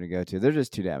Michigan game to go to. They're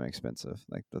just too damn expensive.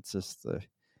 Like that's just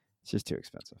it's just too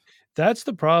expensive. That's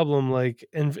the problem, like,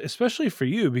 and especially for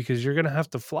you because you're gonna have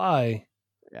to fly.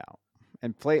 Yeah.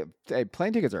 And plane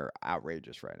tickets are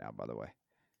outrageous right now, by the way.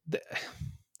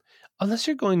 Unless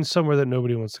you're going somewhere that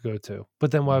nobody wants to go to.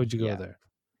 But then why would you go Yeah. there?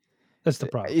 That's the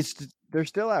problem. They're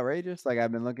still outrageous. Like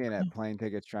I've been looking at plane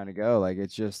tickets trying to go. Like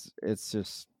it's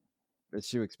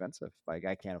too expensive. Like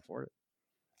I can't afford it.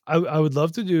 I would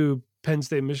love to do Penn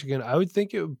State, Michigan. I would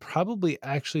think it would probably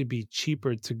actually be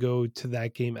cheaper to go to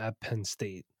that game at Penn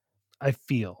State. I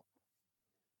feel.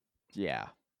 Yeah.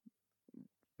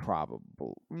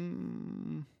 Probable.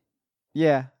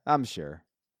 Yeah, I'm sure.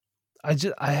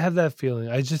 I have that feeling.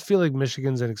 I just feel like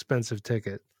Michigan's an expensive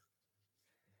ticket.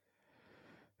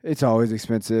 It's always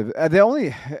expensive. They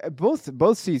only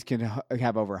both seats can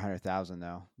have over 100,000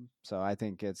 though, so I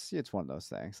think it's one of those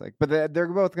things. Like, but they're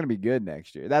both going to be good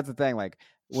next year. That's the thing. Like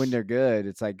when they're good,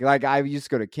 it's like I used to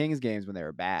go to Kings games when they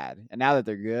were bad, and now that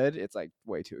they're good, it's like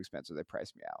way too expensive. They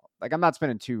price me out. Like I'm not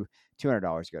spending $200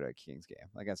 to go to a Kings game.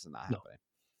 Like that's not happening.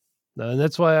 No, and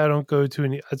that's why I don't go to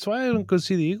any. That's why I don't go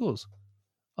see the Eagles.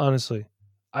 Honestly,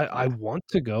 I want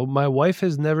to go. My wife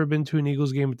has never been to an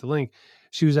Eagles game at the Link.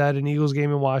 She was at an Eagles game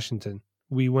in Washington.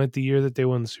 We went the year that they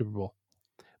won the Super Bowl.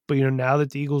 But now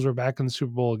that the Eagles are back in the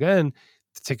Super Bowl again,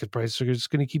 the ticket prices are just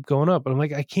going to keep going up. And I'm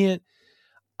like, I can't.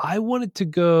 I wanted to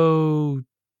go,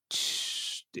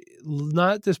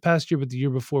 not this past year, but the year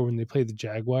before when they played the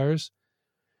Jaguars.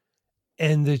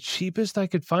 And the cheapest I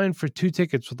could find for 2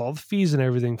 tickets with all the fees and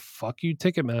everything, fuck you,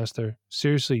 Ticketmaster.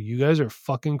 Seriously, you guys are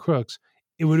fucking crooks.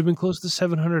 It would have been close to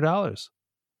 $700.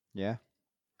 Yeah.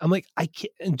 I'm like, I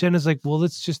can't. And Jenna's like, well,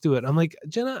 let's just do it. I'm like,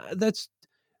 Jenna, that's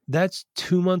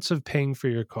 2 months of paying for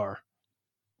your car.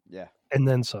 Yeah. And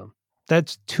then some.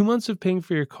 That's 2 months of paying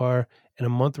for your car and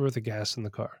a month worth of gas in the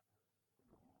car.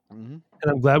 Mm-hmm.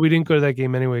 And I'm glad we didn't go to that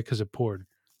game anyway because it poured.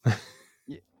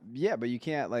 Yeah, but you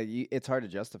can't it's hard to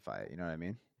justify it. You know what I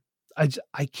mean?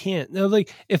 I can't. No,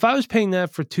 like if I was paying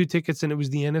that for 2 tickets and it was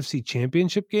the NFC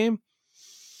Championship game,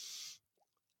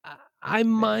 I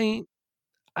might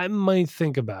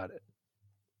think about it.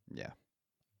 Yeah.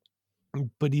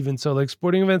 But even so, like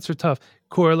sporting events are tough.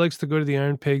 Cora likes to go to the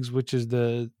Iron Pigs, which is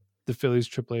the Phillies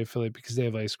AAA affiliate because they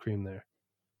have ice cream there.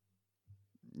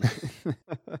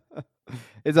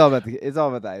 It's all about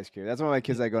the ice cream. That's why my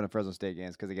kids like going to Fresno State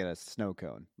games because they get a snow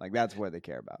cone. Like that's what they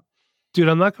care about. Dude,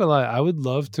 I'm not gonna lie. I would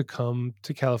love to come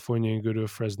to California and go to a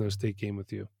Fresno State game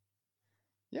with you.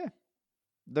 Yeah,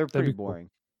 they're That'd pretty be cool. boring.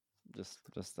 Just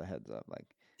a heads up. Like,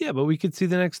 yeah, but we could see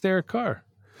the next Derek Carr.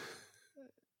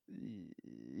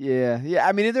 Yeah.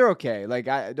 I mean, they're okay. Like,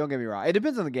 don't get me wrong. It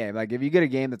depends on the game. Like, if you get a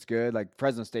game that's good, like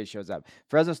Fresno State shows up.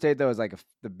 Fresno State though is like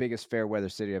the biggest fair weather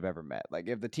city I've ever met. Like,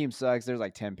 if the team sucks, there's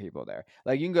like 10 people there.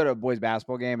 Like, you can go to a boys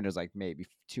basketball game and there's like maybe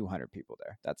 200 people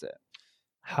there. That's it.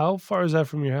 How far is that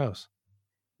from your house?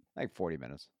 Like 40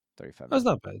 minutes, 35 That's minutes.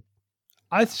 not bad.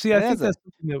 I see. I think that's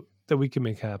something that we can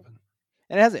make happen.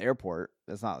 And it has an airport.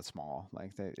 It's not small.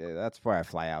 Like that's where I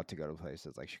fly out to go to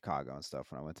places like Chicago and stuff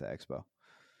when I went to Expo.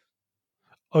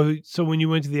 Oh, so when you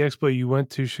went to the Expo, you went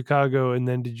to Chicago, and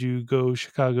then did you go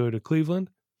Chicago to Cleveland?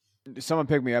 Someone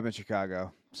picked me up in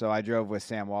Chicago, so I drove with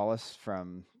Sam Wallace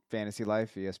from Fantasy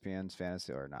Life, ESPN's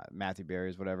fantasy or not Matthew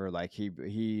Berry's whatever. Like he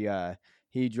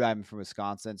he driving from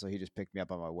Wisconsin, so he just picked me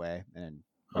up on my way, and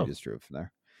we Oh, just drove from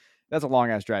there. That's a long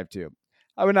ass drive too.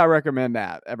 I would not recommend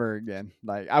that ever again.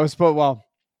 Like I was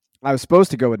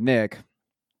supposed to go with Nick,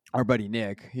 our buddy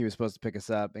Nick. He was supposed to pick us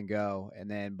up and go, and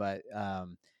then but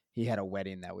he had a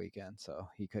wedding that weekend, so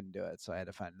he couldn't do it. So I had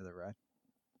to find another ride.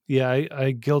 yeah,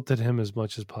 I guilted him as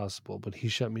much as possible, but he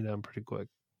shut me down pretty quick.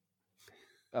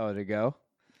 Oh, to go?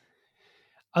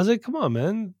 I was like, "Come on,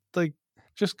 man, like,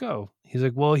 just go." He's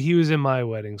like, "Well, he was in my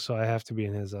wedding, so I have to be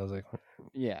in his." I was like,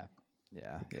 Yeah,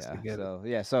 yeah, "I guess I yeah. get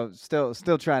it." So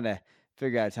still trying to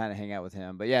figure out a time to hang out with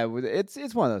him. But yeah,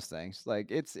 it's one of those things.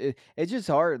 Like it's just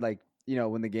hard. Like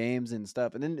when the games and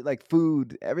stuff, and then like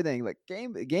food, everything. Like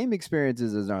game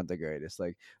experiences aren't the greatest.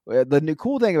 Like the new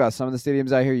cool thing about some of the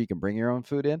stadiums out here, you can bring your own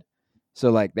food in. So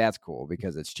like that's cool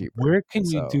because it's cheaper. Where can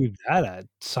you So do that at?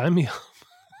 Sign me up.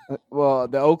 well,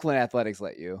 the Oakland Athletics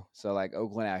let you. So like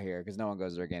Oakland out here because no one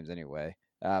goes to their games anyway.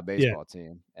 Yeah, Baseball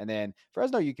team, and then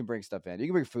Fresno, you can bring stuff in. You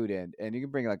can bring food in, and you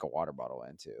can bring like a water bottle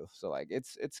in too. So like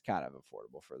it's kind of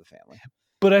affordable for the family.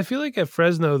 but I feel like at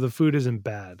Fresno, the food isn't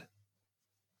bad,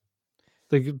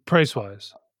 like,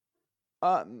 price-wise.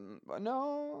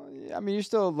 No, I mean you're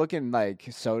still looking like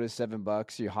soda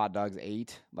 $7, your hot dogs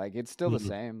 8. Like it's still the Mm,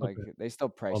 same. Like okay, they still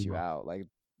price you bummer. out. Like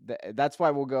that's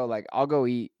why we'll go. Like I'll go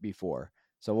eat before,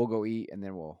 so we'll go eat, and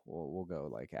then we'll go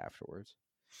like afterwards.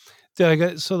 Yeah, I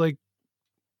got so, like,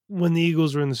 when the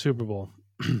Eagles were in the Super Bowl,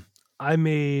 I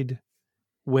made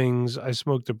wings, I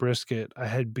smoked a brisket, I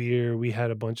had beer, we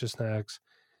had a bunch of snacks,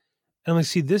 and I'm like,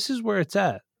 "See, this is where it's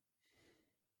at."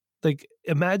 Like,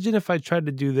 imagine if I tried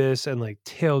to do this and, like,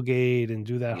 tailgate and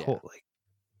do that Yeah. whole, like,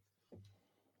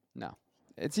 No,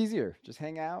 it's easier. Just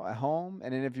hang out at home,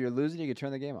 and then if you're losing, you can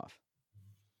turn the game off.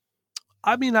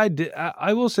 I mean,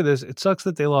 I will say this, it sucks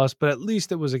that they lost, but at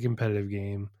least it was a competitive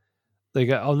game. Like,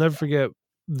 I'll never Yeah. forget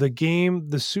the game,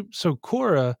 so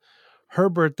Cora, her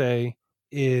birthday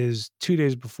is 2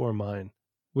 days before mine,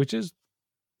 which is,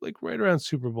 like, right around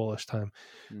Super Bowl-ish time.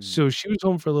 Mhm. So she was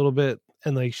home for a little bit,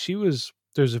 and, like,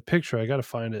 there's a picture, I gotta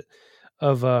find it,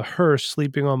 of, her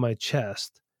sleeping on my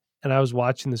chest, and I was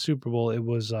watching the Super Bowl. It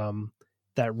was,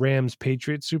 that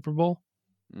Rams-Patriots Super Bowl,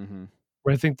 Mhm.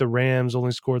 where I think the Rams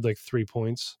only scored, like, 3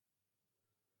 points.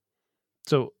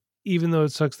 So, even though it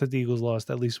sucks that the Eagles lost,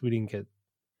 at least we didn't get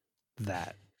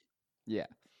that. Yeah.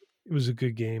 It was a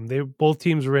good game. Both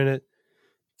teams were in it.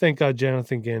 Thank God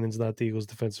Jonathan Gannon's not the Eagles'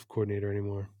 defensive coordinator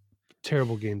anymore.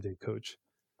 Terrible game day coach.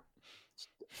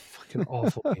 Fucking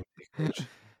awful game day coach.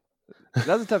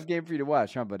 That's a tough game for you to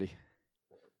watch, huh, buddy?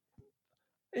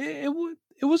 It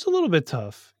was a little bit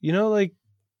tough, like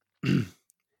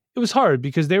it was hard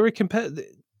because they were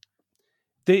competitive.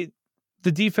 They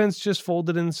The defense just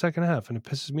folded in the second half, and it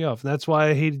pisses me off. And that's why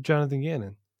I hated Jonathan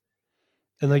Gannon.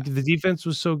 And, Yeah. like, the defense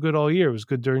was so good all year. It was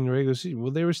good during the regular season.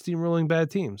 Well, they were steamrolling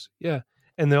bad teams. Yeah.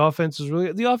 And the offense was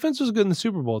good in the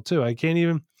Super Bowl too. I can't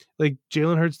even, like,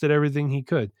 Jalen Hurts did everything he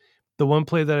could. The one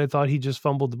play that I thought he just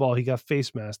fumbled the ball, he got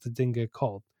face masked. That didn't get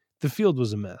called. The field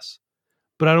was a mess.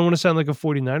 But I don't want to sound like a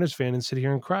 49ers fan and sit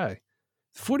here and cry.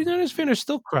 The 49ers fan are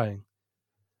still crying.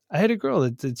 I had a girl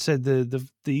that said the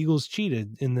Eagles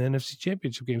cheated in the NFC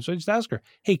Championship game. So I just asked her,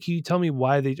 "Hey, can you tell me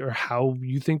why they or how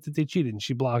you think that they cheated?" And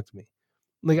she blocked me.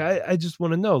 Like, I just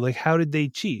want to know, like, how did they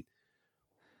cheat?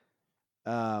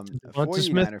 Did Devonta Smith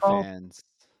 49er call? fans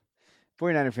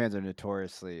 49er fans are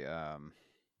notoriously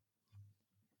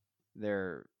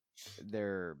they're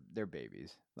they're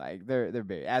babies. Like they're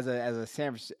baby. As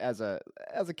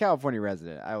a California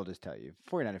resident, I will just tell you,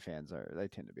 49er fans they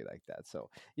tend to be like that. So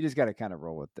you just got to kind of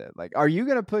roll with it. Like, are you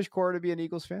gonna push Cora to be an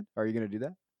Eagles fan? Are you gonna do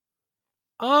that?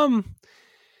 Um,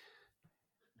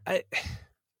 I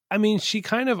I mean, she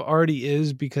kind of already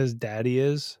is because daddy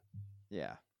is.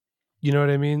 Yeah. You know what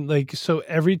I mean? Like, so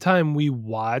every time we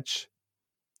watch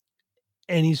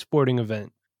any sporting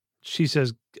event, she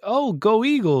says, "Oh, go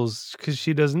Eagles," because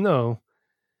she doesn't know.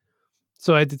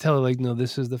 So I had to tell her, like, no,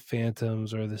 this is the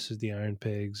Phantoms or this is the Iron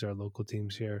Pigs, our local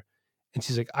teams here. And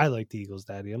she's like, I like the Eagles,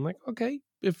 Daddy. I'm like, okay,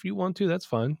 if you want to, that's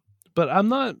fine. But I'm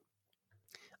like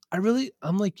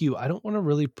you. I don't want to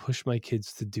really push my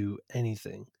kids to do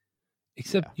anything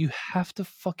except Yeah. you have to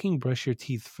fucking brush your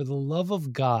teeth. For the love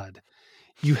of God,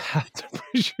 you have to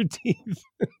brush your teeth.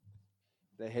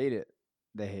 They hate it.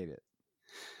 They hate it.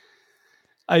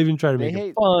 I even try to They make it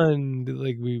hate fun.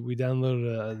 Like, we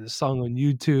downloaded the song on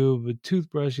YouTube, a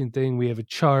toothbrushing thing. We have a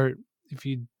chart. If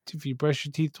you brush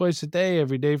your teeth twice a day,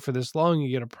 every day for this long, you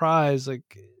get a prize.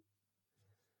 Like,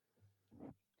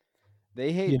 they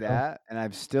you hate know, that, and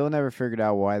I've still never figured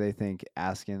out why they think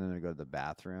asking them to go to the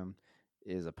bathroom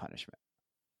is a punishment.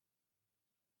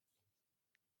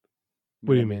 You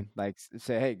know What what do I you mean? mean? Like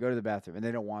say, hey, go to the bathroom, and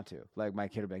they don't want to. Like my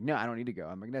kid will be like, no, I don't need to go.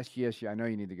 I'm like, yes, yes, I know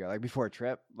you need to go. Like before a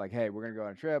trip, like, hey, we're gonna go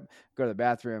on a trip, go to the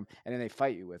bathroom, and then they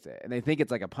fight you with it, and they think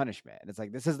it's like a punishment, and it's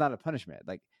like this is not a punishment.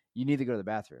 Like you need to go to the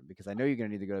bathroom because I know you're gonna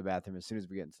need to go to the bathroom as soon as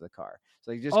we get into the car.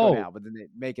 So like just go Oh, now, but then they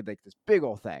make it like this big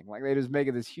old thing. Like they just make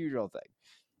it this huge old thing.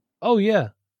 oh yeah.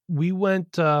 We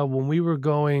went when we were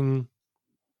going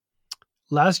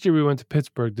last year. We went to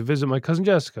Pittsburgh to visit my cousin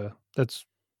Jessica. That's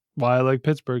why I like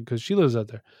Pittsburgh because she lives out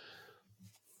there.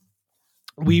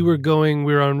 We were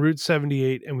on Route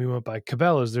 78 and we went by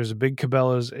Cabela's. There's a big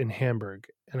Cabela's in Hamburg.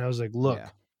 And I was like, Yeah, look,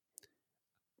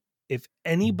 if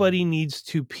anybody needs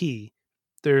to pee,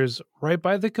 there's right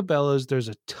by the Cabela's, there's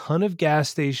a ton of gas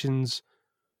stations.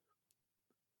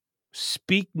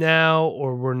 Speak now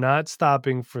or we're not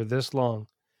stopping for this long.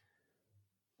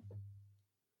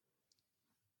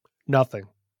 Nothing. yeah,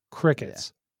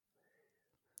 Crickets.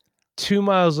 2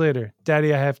 miles later,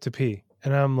 Daddy, I have to pee.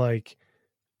 And I'm like,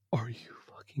 are you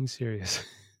fucking serious?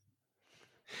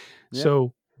 yeah,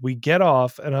 So we get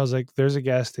off and I was like, there's a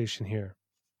gas station here.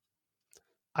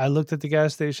 I looked at the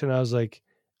gas station. I was like,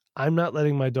 I'm not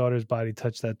letting my daughter's body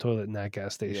touch that toilet in that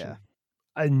gas yeah.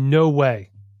 station. No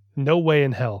way. No way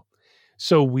in hell.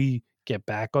 So we get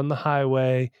back on the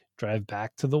highway, drive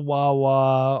back to the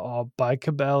Wawa, all by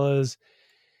Cabela's.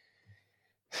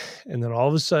 And then all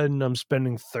of a sudden I'm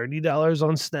spending $30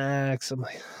 on snacks. I'm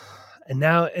like, and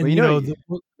now, Well, and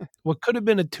what could have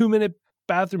been a 2-minute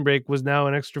bathroom break was now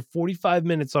an extra 45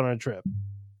 minutes on our trip.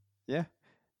 yeah.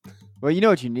 Well, you know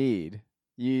what you need.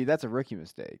 That's a rookie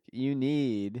mistake. You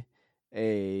need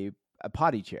a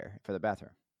potty chair for the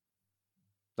bathroom,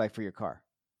 like for your car.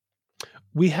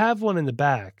 We have one in the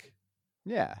back.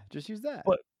 Yeah, just use that.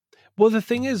 But well, the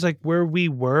thing is, like where we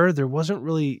were, there wasn't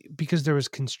really because there was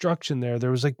construction there.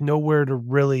 There was like nowhere to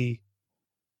really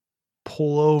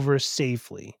pull over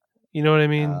safely. You know what I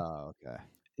mean? Oh, okay.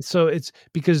 So it's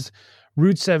because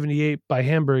Route 78 by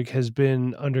Hamburg has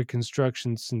been under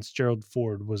construction since Gerald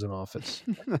Ford was in office.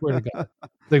 I swear to God.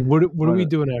 Like what are one we of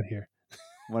doing out here?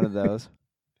 one of those.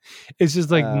 It's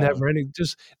just like Uh, never ending.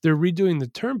 Just they're redoing the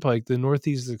turnpike, the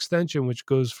Northeast extension, which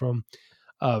goes from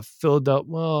Philadelphia.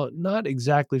 Well, not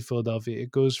exactly Philadelphia.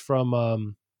 It goes from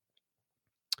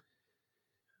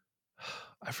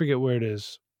I forget where it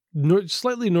is.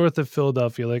 Slightly north of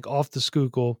Philadelphia, like off the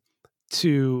Schuylkill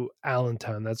to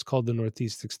Allentown. That's called the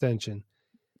Northeast extension.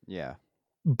 yeah.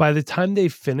 By the time they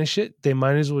finish it, they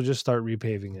might as well just start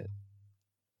repaving it.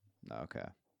 Okay.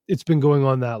 It's been going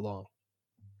on that long.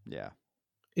 Yeah.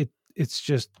 It's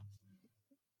just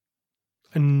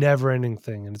a never-ending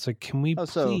thing, and it's like, can we Oh,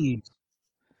 so please?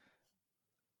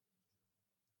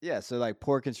 yeah, so like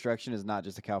poor construction is not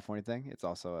just a California thing; it's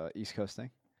also a East Coast thing.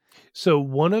 So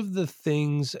one of the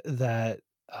things that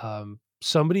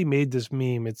somebody made this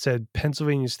meme, it said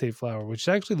Pennsylvania state flower, which is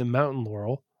actually the mountain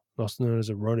laurel, also known as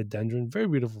a rhododendron, very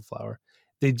beautiful flower.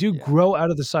 They do Yeah. grow out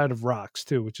of the side of rocks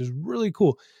too, which is really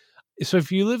cool. So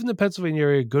if you live in the Pennsylvania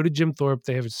area, go to Jim Thorpe.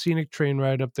 They have a scenic train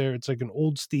ride up there. It's like an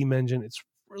old steam engine. It's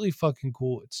really fucking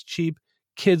cool. It's cheap.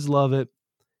 Kids love it.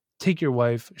 Take your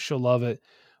wife. She'll love it.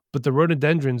 But the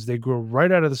rhododendrons, they grow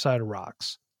right out of the side of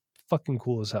rocks. Fucking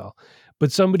cool as hell.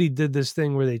 But somebody did this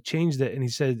thing where they changed it and he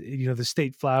said, the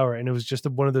state flower, and it was just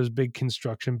one of those big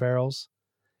construction barrels.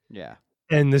 Yeah.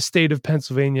 And the state of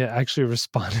Pennsylvania actually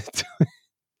responded to it.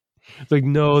 Like,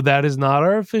 no, that is not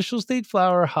our official state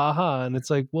flower. Haha. And it's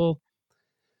like, well,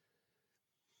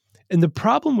 and the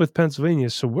problem with Pennsylvania,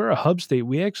 so we're a hub state.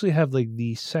 We actually have like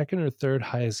the second or third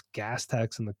highest gas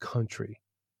tax in the country.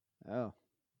 Oh.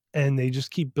 And they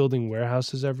just keep building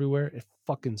warehouses everywhere. It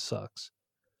fucking sucks.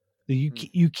 Hmm.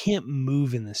 You can't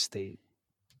move in this state.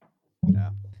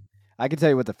 Yeah. I can tell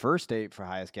you what the first state for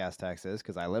highest gas tax is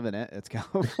because I live in it. It's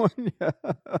California.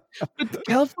 But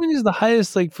California is the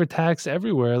highest like for tax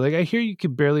everywhere. Like I hear you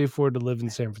could barely afford to live in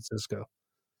San Francisco.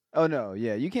 Oh no,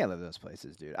 yeah, you can't live in those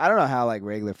places, dude. I don't know how like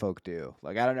regular folk do.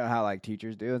 Like I don't know how like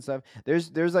teachers do and stuff.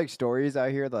 There's like stories out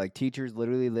here that like teachers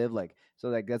literally live like so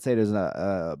like let's say there's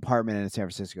a apartment in San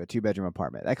Francisco, a 2-bedroom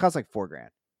apartment. That costs like $4,000,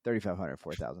 $3,500,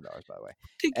 $4,000 by the way.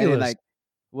 And then Ridiculous. like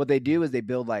what they do is they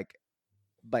build like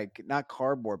not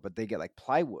cardboard, but they get like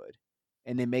plywood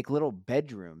and they make little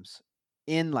bedrooms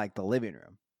in like the living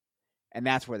room. And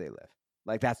that's where they live.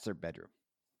 Like that's their bedroom.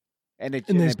 And And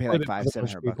they they pay split like it five, with a seven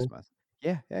bunch of hundred bucks people. a month.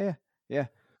 Yeah, yeah, yeah, yeah.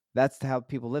 That's how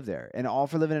people live there. And all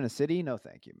for living in a city? No,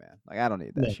 thank you, man. Like I don't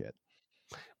need that No. shit.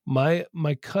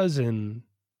 My cousin,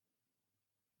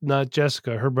 not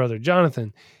Jessica, her brother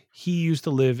Jonathan, he used to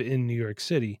live in New York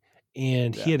City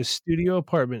and he Yeah, had a studio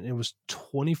apartment. And it was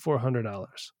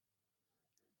 $2,400.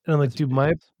 And I'm like, that's dude, my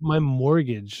ridiculous. my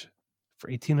mortgage for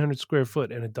 1,800 square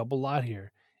foot and a double lot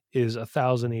here is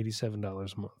 $1,087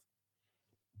 a month.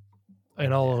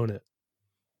 And I'll own it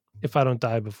if I don't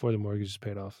die before the mortgage is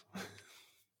paid off.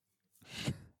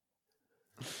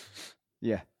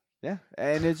 Yeah. Yeah.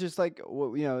 And it's just like,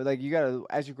 like you got to,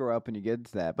 as you grow up and you get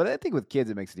into that. But I think with kids,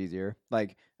 it makes it easier.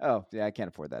 Like, oh, yeah, I can't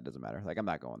afford that. Doesn't matter. Like, I'm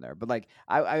not going there. But like,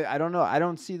 I don't know. I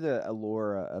don't see the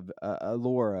allure of, I don't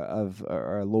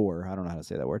know how to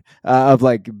say that word, of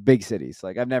like big cities.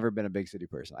 Like, I've never been a big city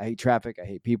person. I hate traffic. I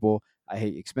hate people. I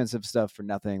hate expensive stuff for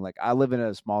nothing. Like, I live in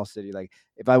a small city. Like,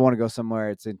 if I want to go somewhere,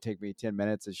 it's going to take me 10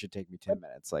 minutes. It should take me 10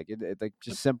 minutes. Like, it like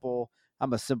just simple.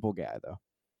 I'm a simple guy, though.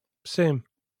 Same.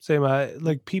 I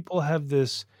like people have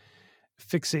this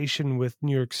fixation with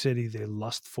New York City. They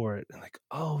lust for it. And like,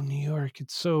 oh, New York.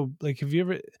 It's so like, have you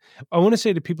ever, I want to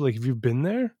say to people, like, have you been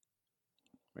there?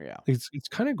 Yeah. It's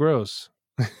kind of gross.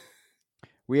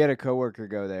 We had a coworker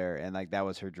go there and like, that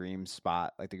was her dream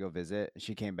spot, like to go visit.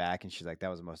 She came back and she's like,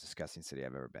 that was the most disgusting city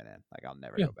I've ever been in. Like, I'll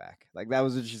never go back. Like, that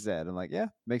was what she said. I'm like, yeah,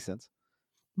 makes sense.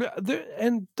 But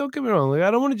and don't get me wrong, like I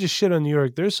don't want to just shit on New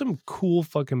York. There's some cool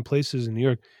fucking places in New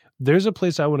York. There's a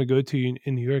place I want to go to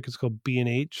in New York. It's called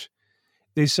B&H.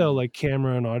 They sell like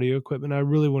camera and audio equipment. I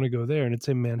really want to go there, and it's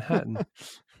in Manhattan.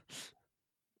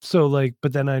 So like,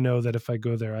 but then I know that if I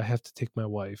go there, I have to take my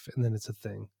wife, and then it's a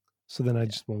thing. So then I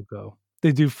just won't go.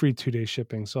 They do free 2-day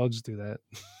shipping, so I'll just do that.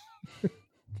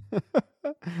 But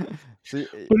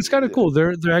it's kind of cool.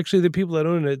 They're actually the people that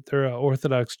own it. They're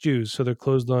Orthodox Jews, so they're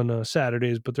closed on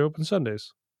Saturdays, but they're open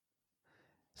Sundays.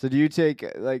 So do you take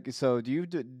like do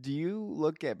you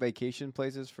look at vacation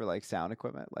places for like sound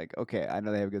equipment? Like, okay, I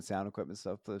know they have good sound equipment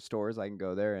stuff for the stores. I can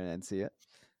go there and see it.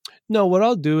 No, what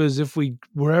I'll do is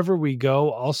wherever we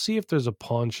go, I'll see if there's a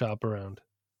pawn shop around,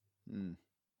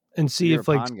 and see You're if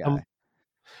a like pawn guy.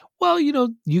 well,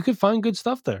 you could find good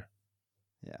stuff there.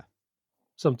 Yeah.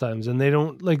 Sometimes, and they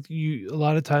don't like you. A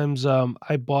lot of times,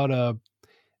 I bought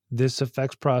this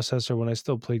effects processor when I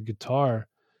still played guitar.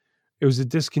 It was a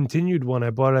discontinued one. I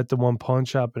bought it at the one pawn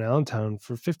shop in Allentown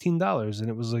for $15, and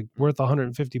it was like worth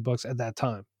 $150 at that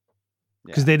time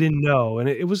because they didn't know, and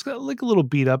it was like a little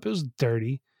beat up. It was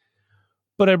dirty,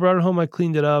 but I brought it home. I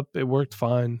cleaned it up. It worked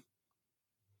fine,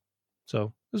 so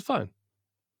it was fine.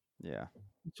 Yeah,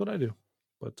 that's what I do.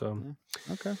 But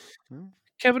okay,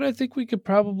 Kevin, I think we could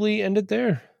probably end it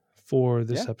there for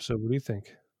this episode. What do you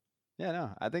think? Yeah,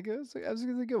 no, I think it was a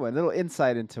good one. A little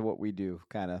insight into what we do,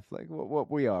 kind of like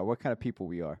what we are, what kind of people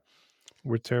we are.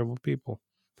 We're terrible people.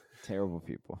 Terrible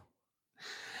people.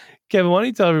 Kevin, why don't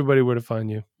you tell everybody where to find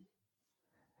you?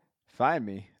 Find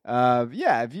me.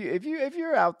 Yeah, if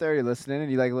you're out there, you're listening,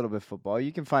 and you like a little bit of football,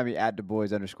 you can find me at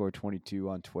DuBois_22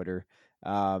 on Twitter.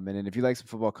 And then if you like some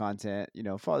football content,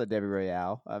 follow the Debbie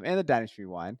Royale and the Dynasty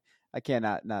Rewind. I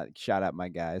cannot not shout out my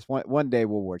guys. One day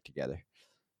we'll work together.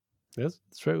 That's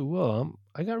right. We will.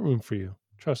 I got room for you.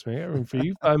 Trust me, I got room for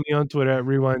you. Find me on Twitter at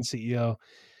Rewind CEO.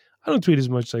 I don't tweet as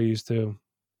much as I used to.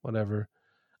 Whatever.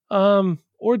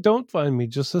 Or don't find me.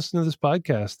 Just listen to this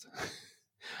podcast.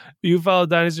 You follow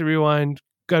Dynasty Rewind.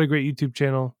 Got a great YouTube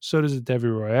channel. So does the Debbie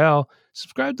Royale.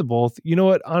 Subscribe to both. You know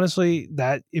what? Honestly,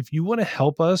 that if you want to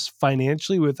help us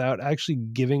financially without actually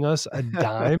giving us a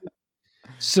dime,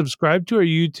 subscribe to our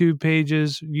YouTube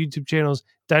pages, YouTube channels,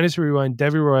 Dynasty Rewind,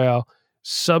 Debbie Royale.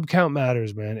 Sub count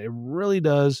matters, man. It really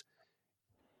does.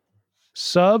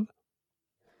 Sub,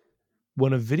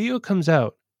 when a video comes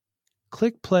out,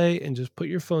 click play and just put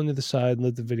your phone to the side and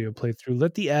let the video play through.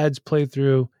 Let the ads play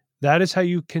through. That is how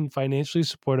you can financially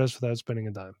support us without spending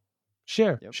a dime.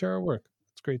 Share our work.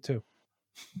 It's great too.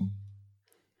 All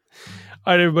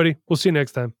right, everybody. We'll see you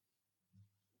next time.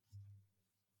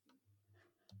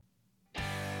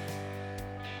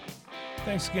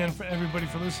 Thanks again for everybody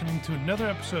for listening to another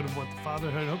episode of What the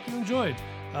Fatherhood. Hope you enjoyed.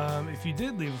 If you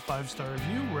did, leave a 5-star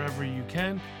review wherever you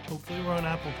can. Hopefully we're on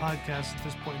Apple Podcasts at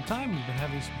this point in time. We've been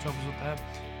having some troubles with that.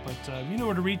 But you know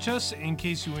where to reach us in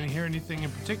case you want to hear anything in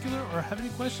particular or have any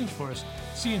questions for us.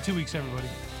 See you in 2 weeks, everybody.